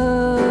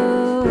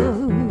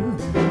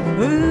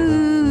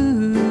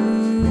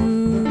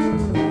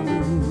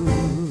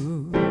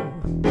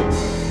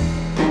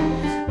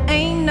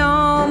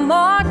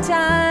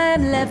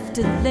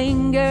 To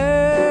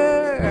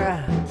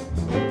linger,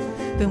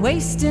 been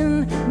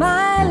wasting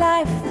my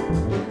life,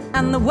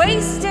 and the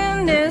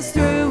wasting is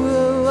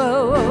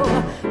through.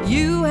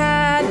 You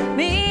had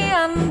me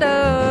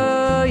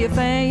under your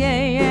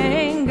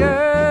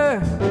finger,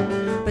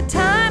 but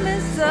time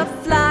is a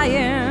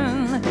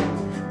flying,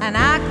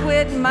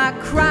 with my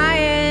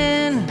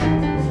crying.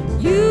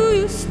 You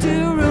used to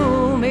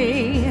rule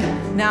me,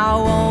 now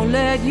I won't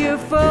let you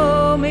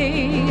fool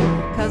me,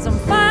 'cause I'm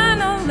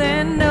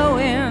finally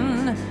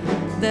knowing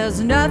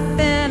there's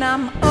nothing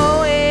I'm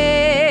owing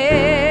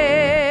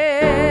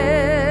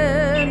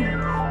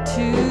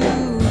to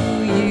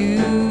you.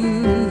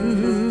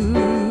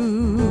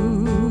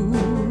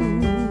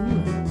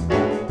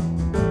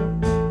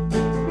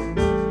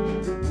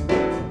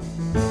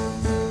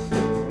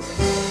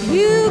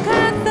 You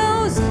got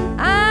those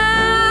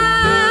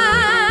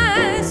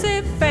icy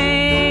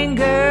fingers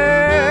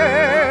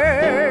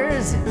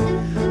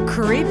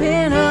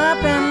creeping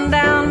up and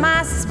down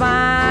my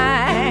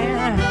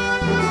spine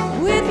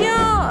with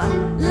your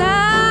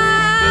lying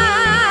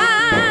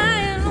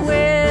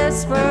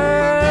whispers.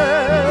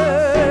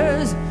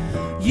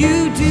 You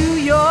do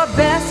your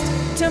best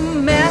to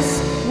mess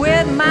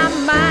with my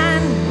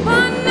mind,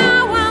 but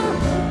now I'm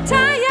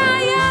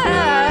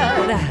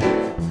tired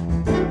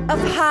of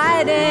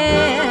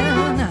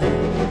hiding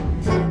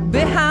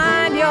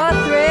behind your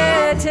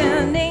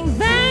threatening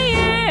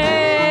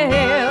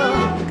veil,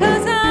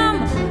 'cause I'm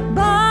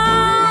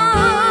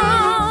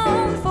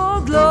born for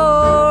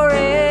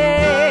glory.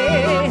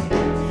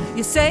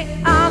 You say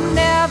I'll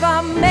never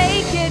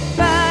make it,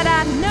 but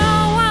I know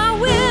I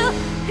will.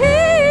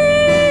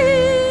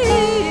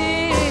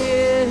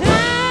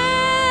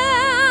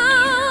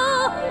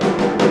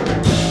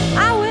 I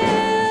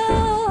will.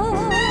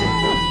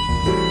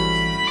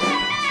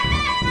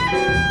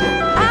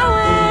 I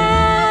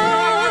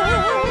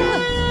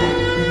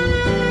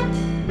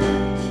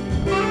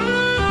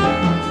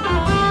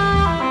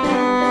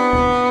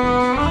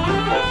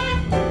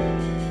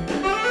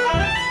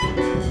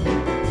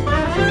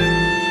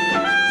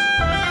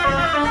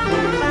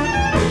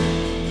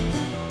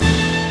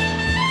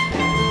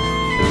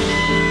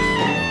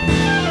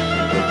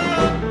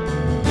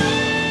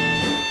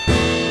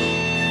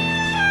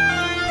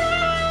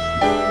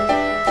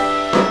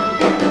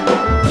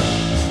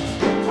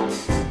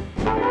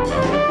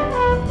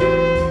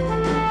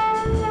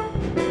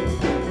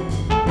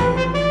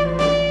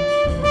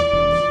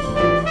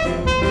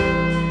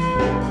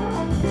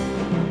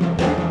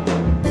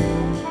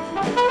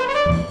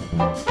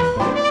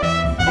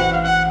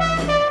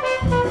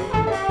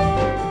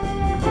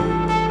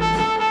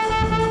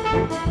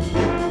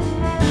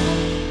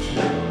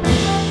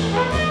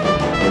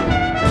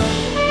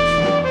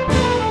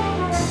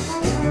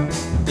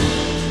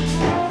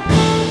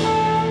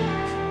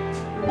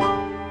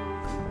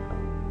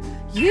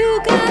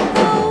You got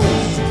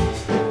those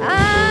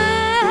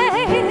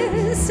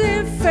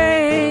icy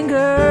fingers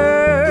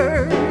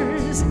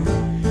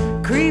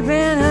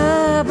creeping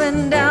up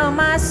and down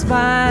my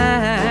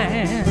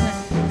spine,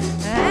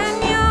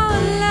 and your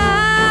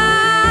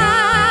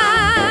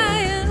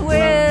lying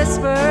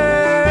whispers.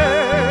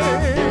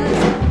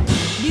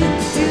 You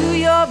do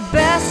your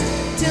best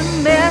to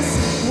mess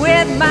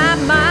with my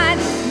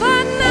mind,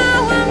 but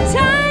now I'm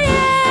tired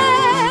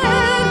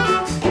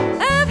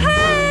of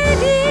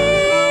hiding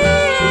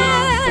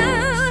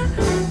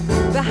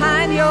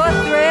behind your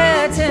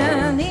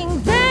threatening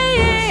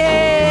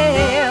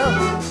veil,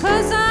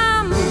 'cause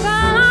I'm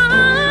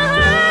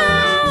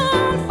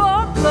bound for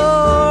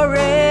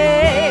glory.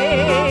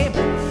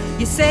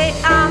 You say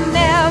I'll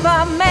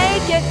never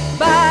make it,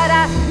 but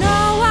I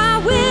know I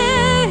will.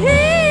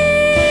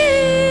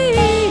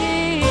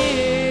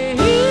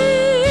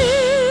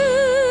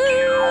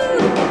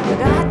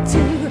 Got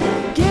to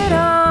get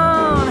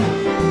on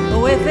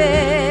with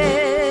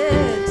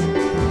it.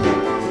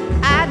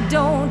 I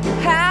don't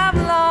have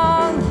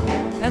long,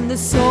 and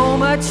there's so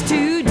much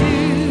to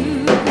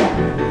do.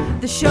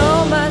 The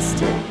show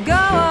must go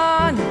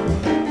on.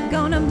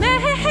 Gonna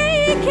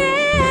make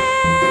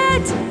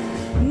it.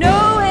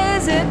 No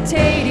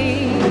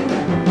hesitating,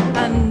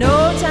 and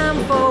no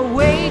time for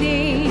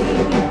waiting.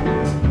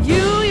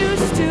 You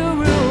used to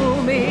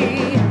rule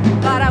me,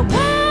 but I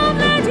won't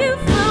let you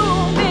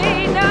fool me.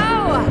 No,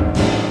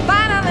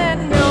 finally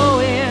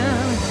knowing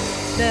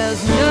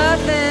there's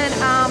nothing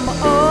I'm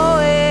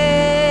owing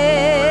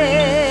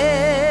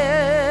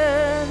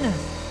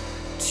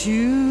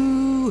to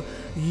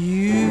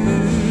you.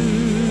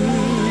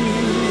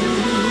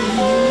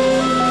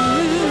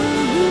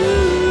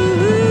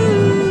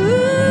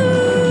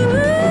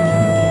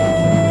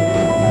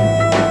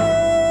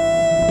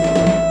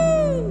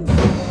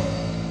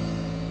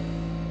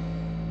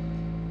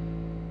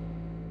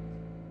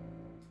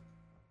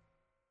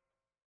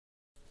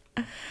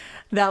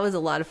 That was a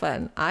lot of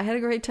fun. I had a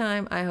great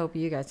time. I hope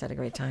you guys had a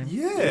great time.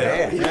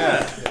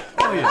 Yeah.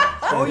 Oh, yeah.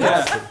 Oh,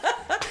 yeah.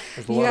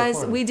 You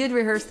guys, we did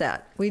rehearse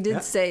that. We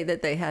did say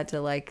that they had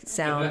to like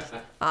sound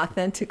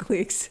authentically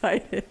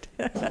excited.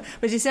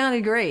 But you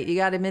sounded great. You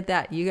got to admit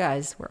that. You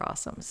guys were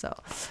awesome. So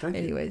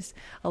anyways,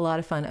 a lot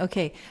of fun.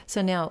 Okay,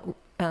 so now,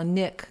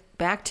 Nick,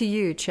 back to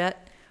you.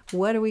 Chet,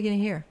 what are we going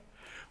to hear?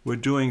 We're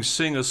doing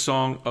Sing a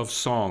Song of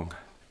Song,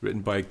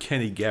 written by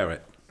Kenny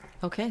Garrett.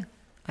 Okay,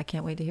 I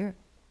can't wait to hear it.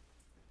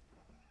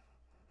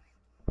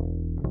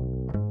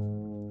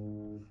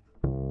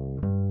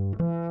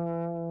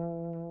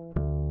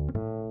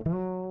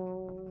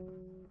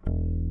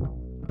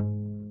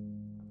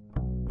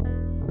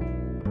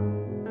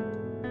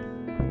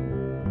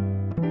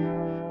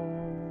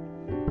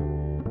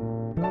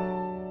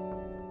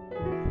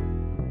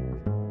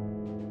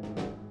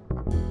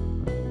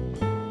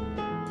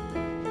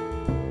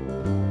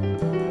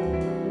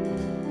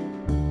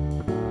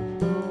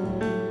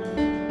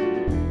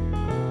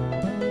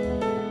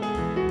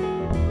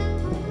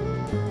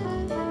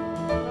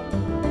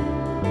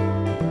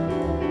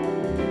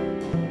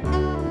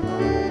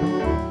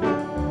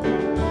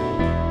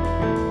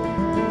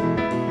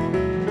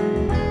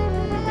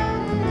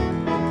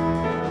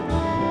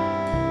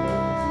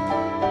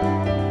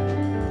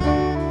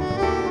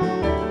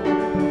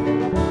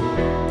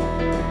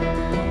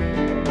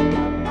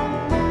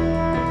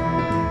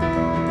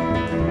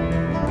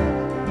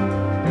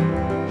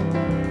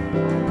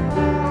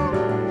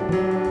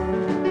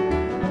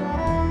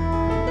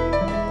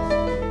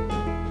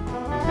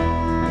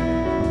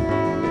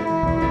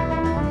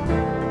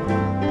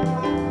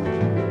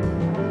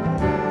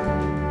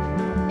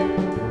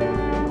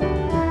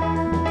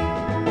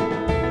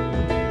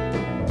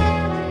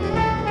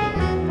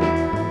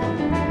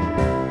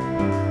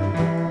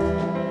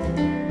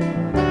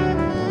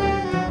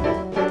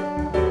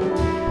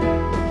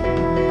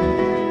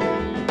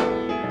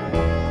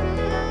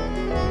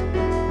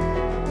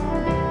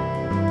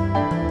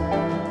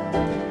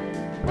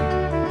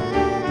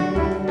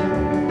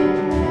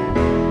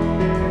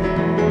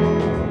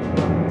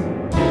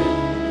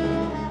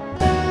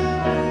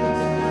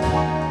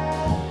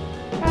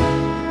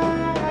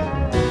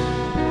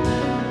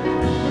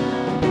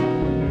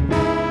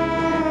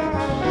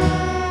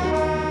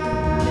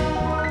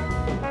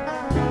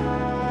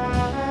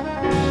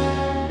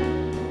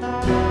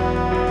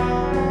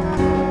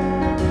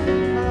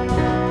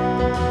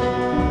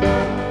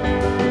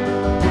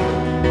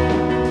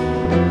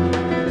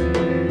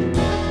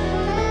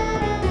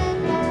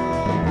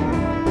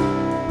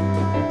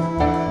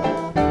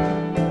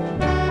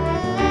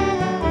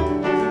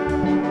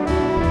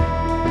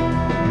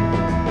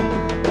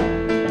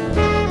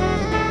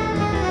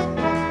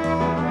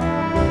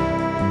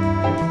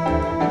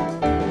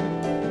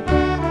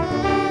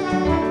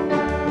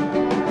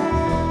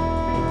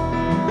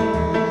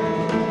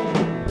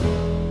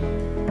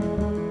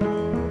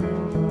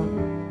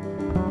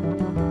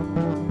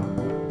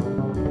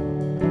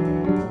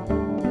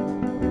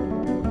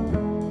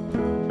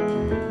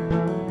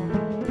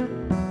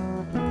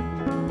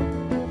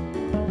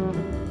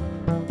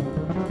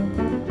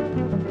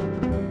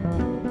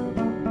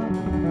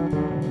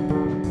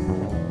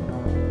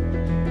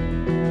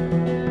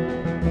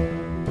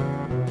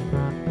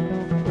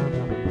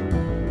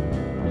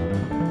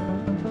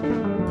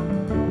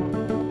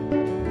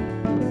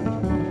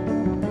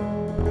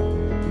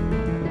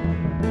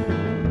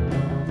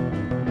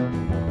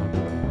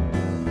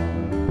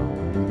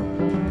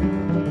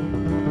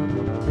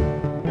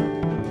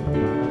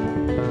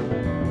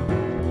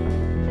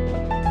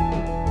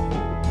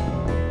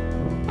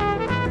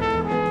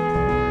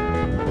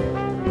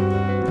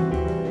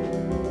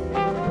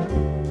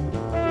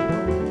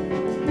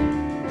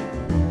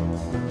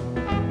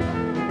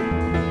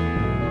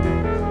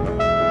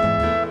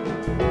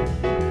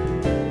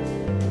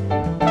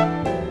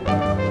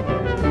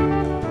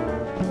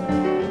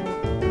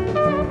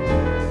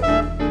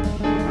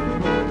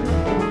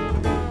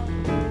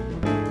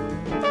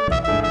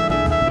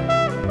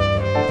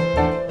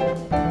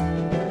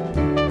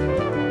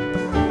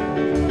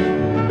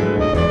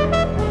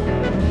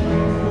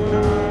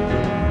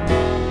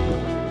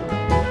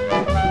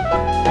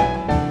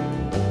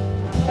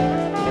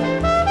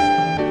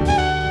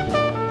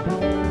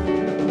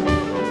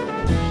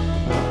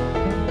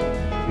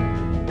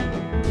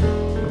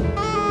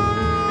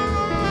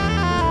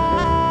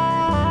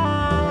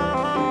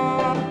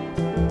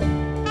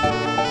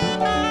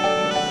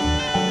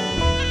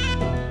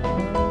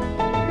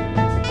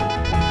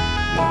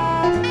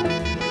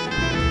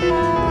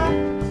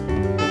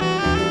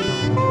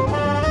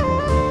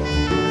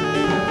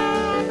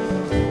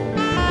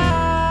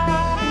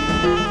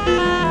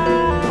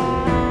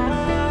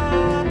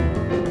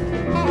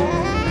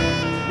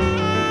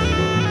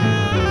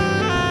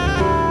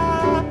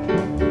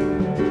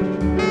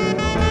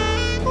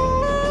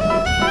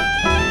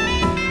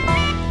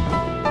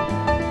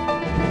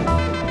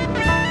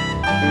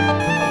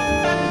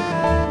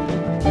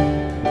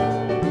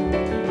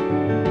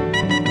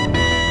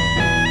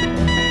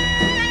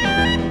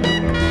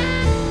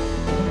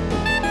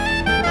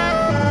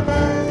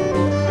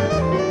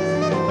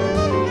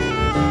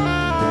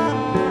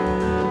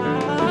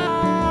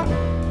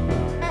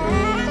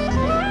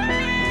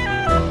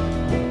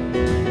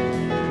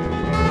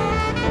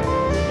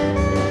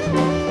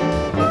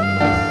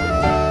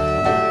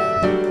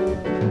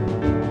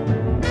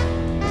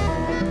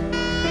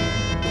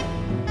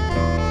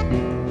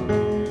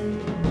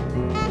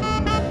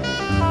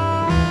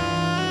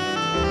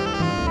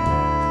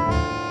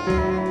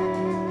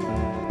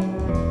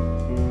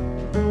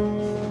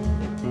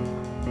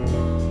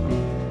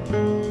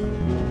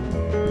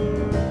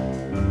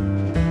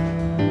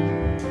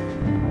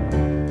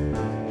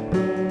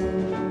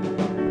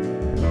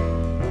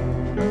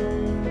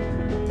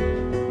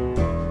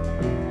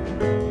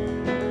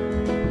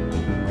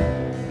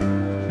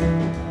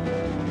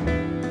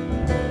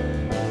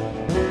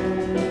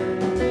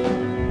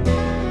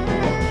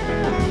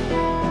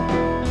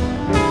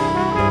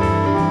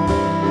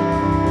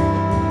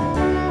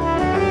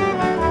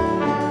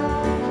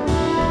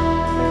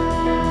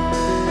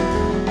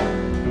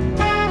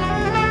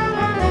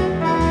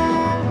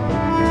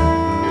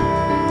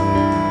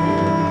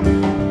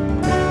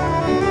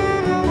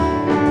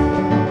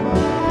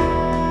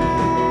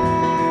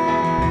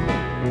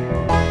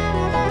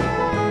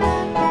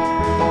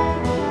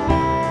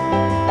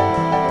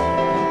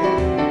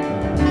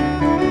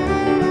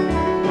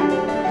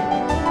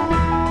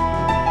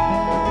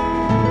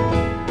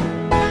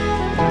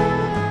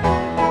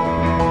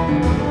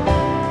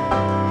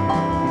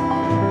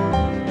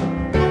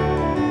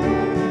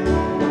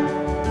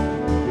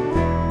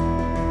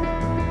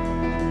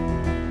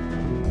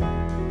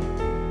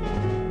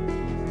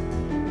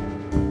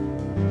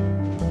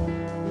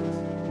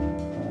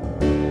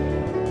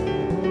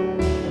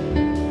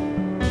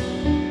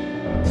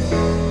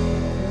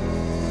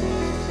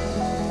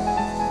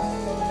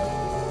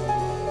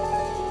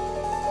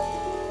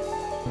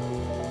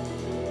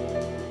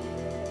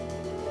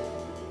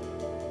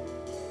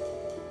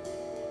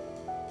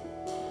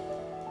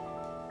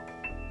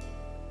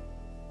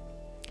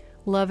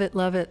 Love it,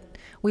 love it.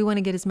 We want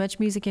to get as much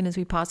music in as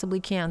we possibly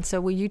can.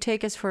 So will you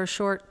take us for a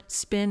short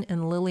spin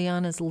in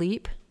Liliana's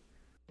Leap?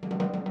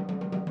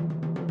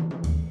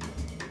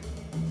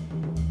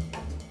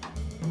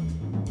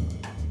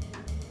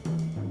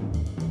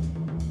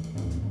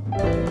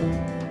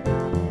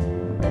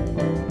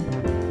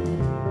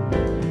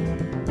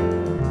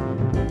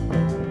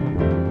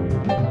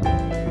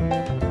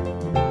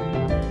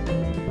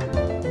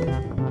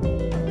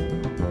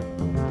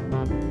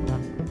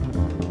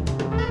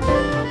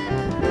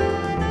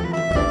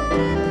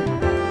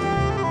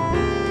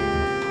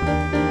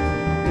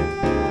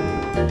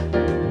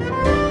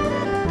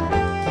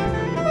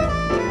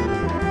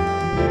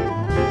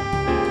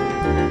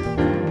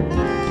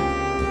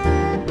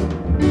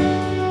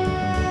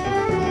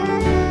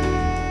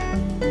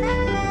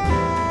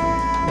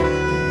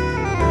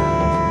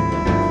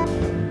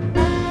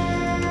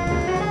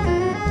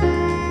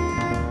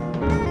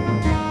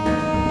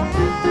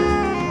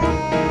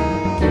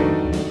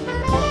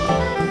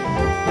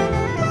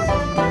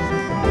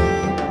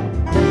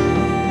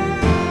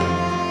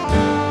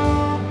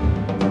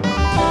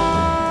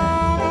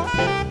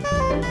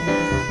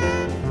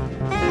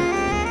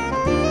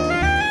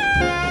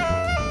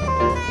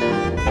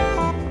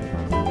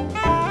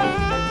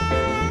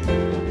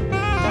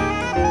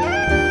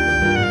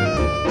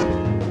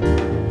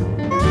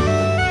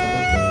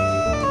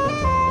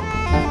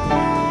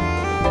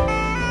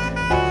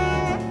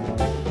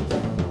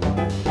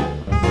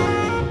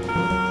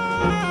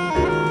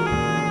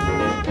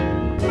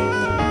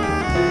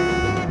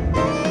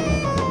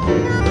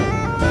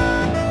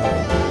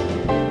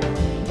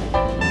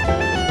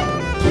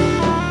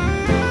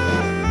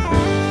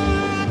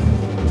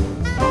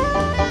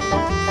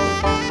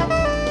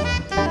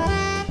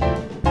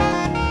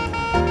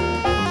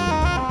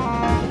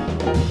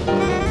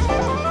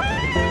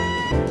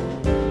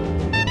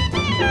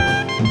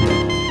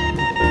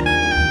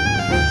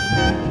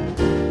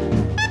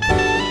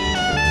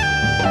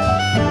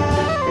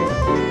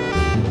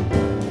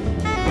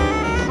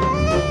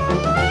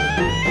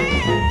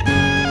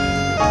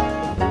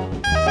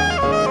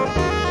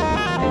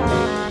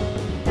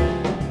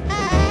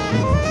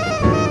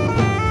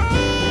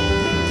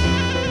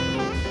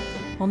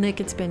 Well,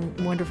 Nick, it's been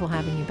wonderful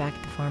having you back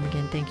at the farm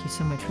again. Thank you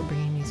so much for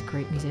bringing these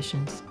great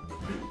musicians.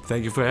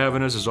 Thank you for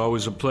having us. It's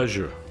always a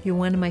pleasure. You're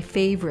one of my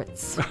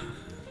favorites.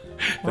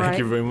 Thank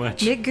you very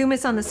much. Nick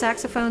Gumas on the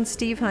saxophone,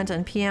 Steve Hunt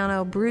on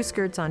piano, Bruce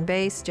Gertz on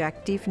bass,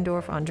 Jack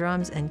Diefendorf on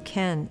drums, and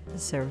Ken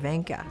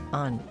Cervenka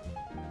on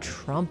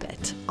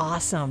trumpet.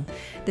 Awesome.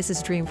 This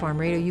is Dream Farm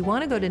Radio. You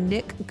want to go to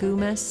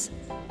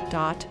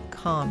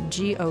nickgumas.com,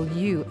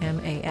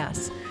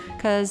 Goumas,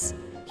 because,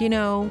 you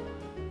know,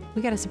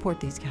 we got to support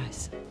these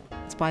guys.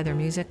 Let's buy their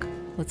music.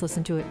 Let's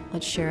listen to it.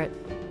 Let's share it.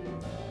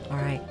 All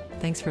right.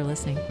 Thanks for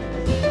listening.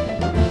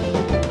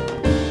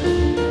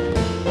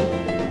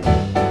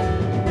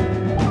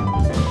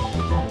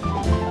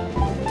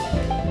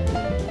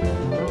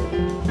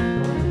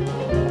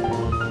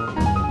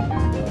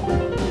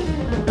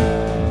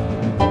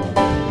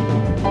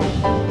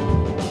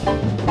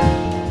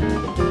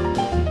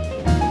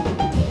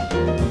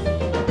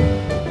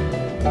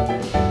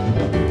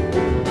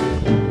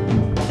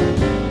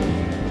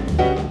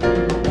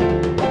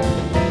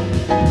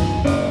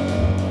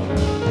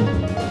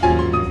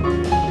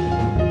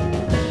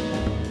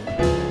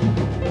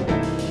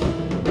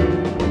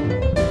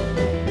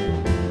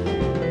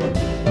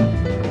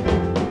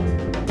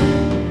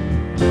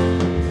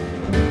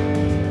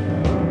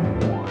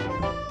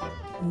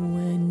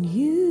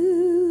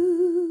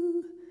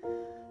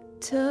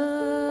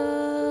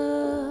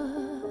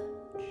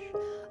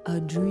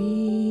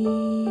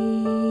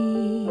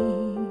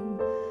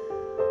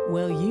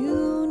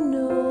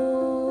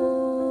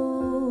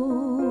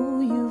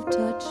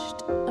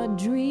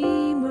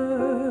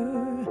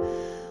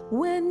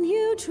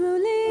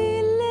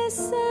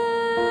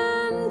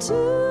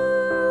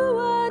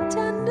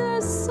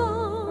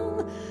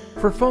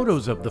 For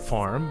photos of the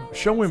farm,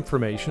 show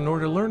information, or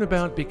to learn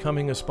about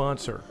becoming a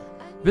sponsor,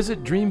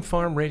 visit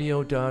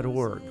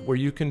dreamfarmradio.org, where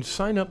you can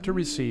sign up to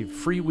receive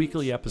free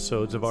weekly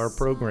episodes of our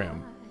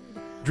program.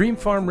 Dream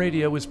Farm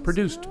Radio is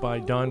produced by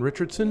Don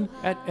Richardson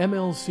at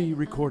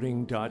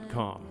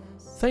mlcrecording.com.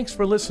 Thanks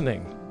for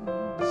listening.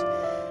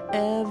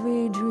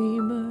 Every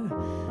dreamer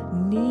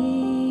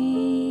needs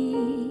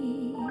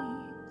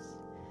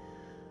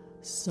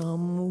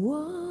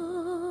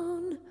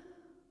someone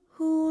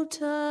who'll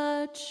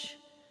touch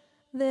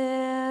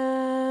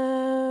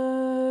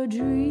their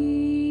dreams.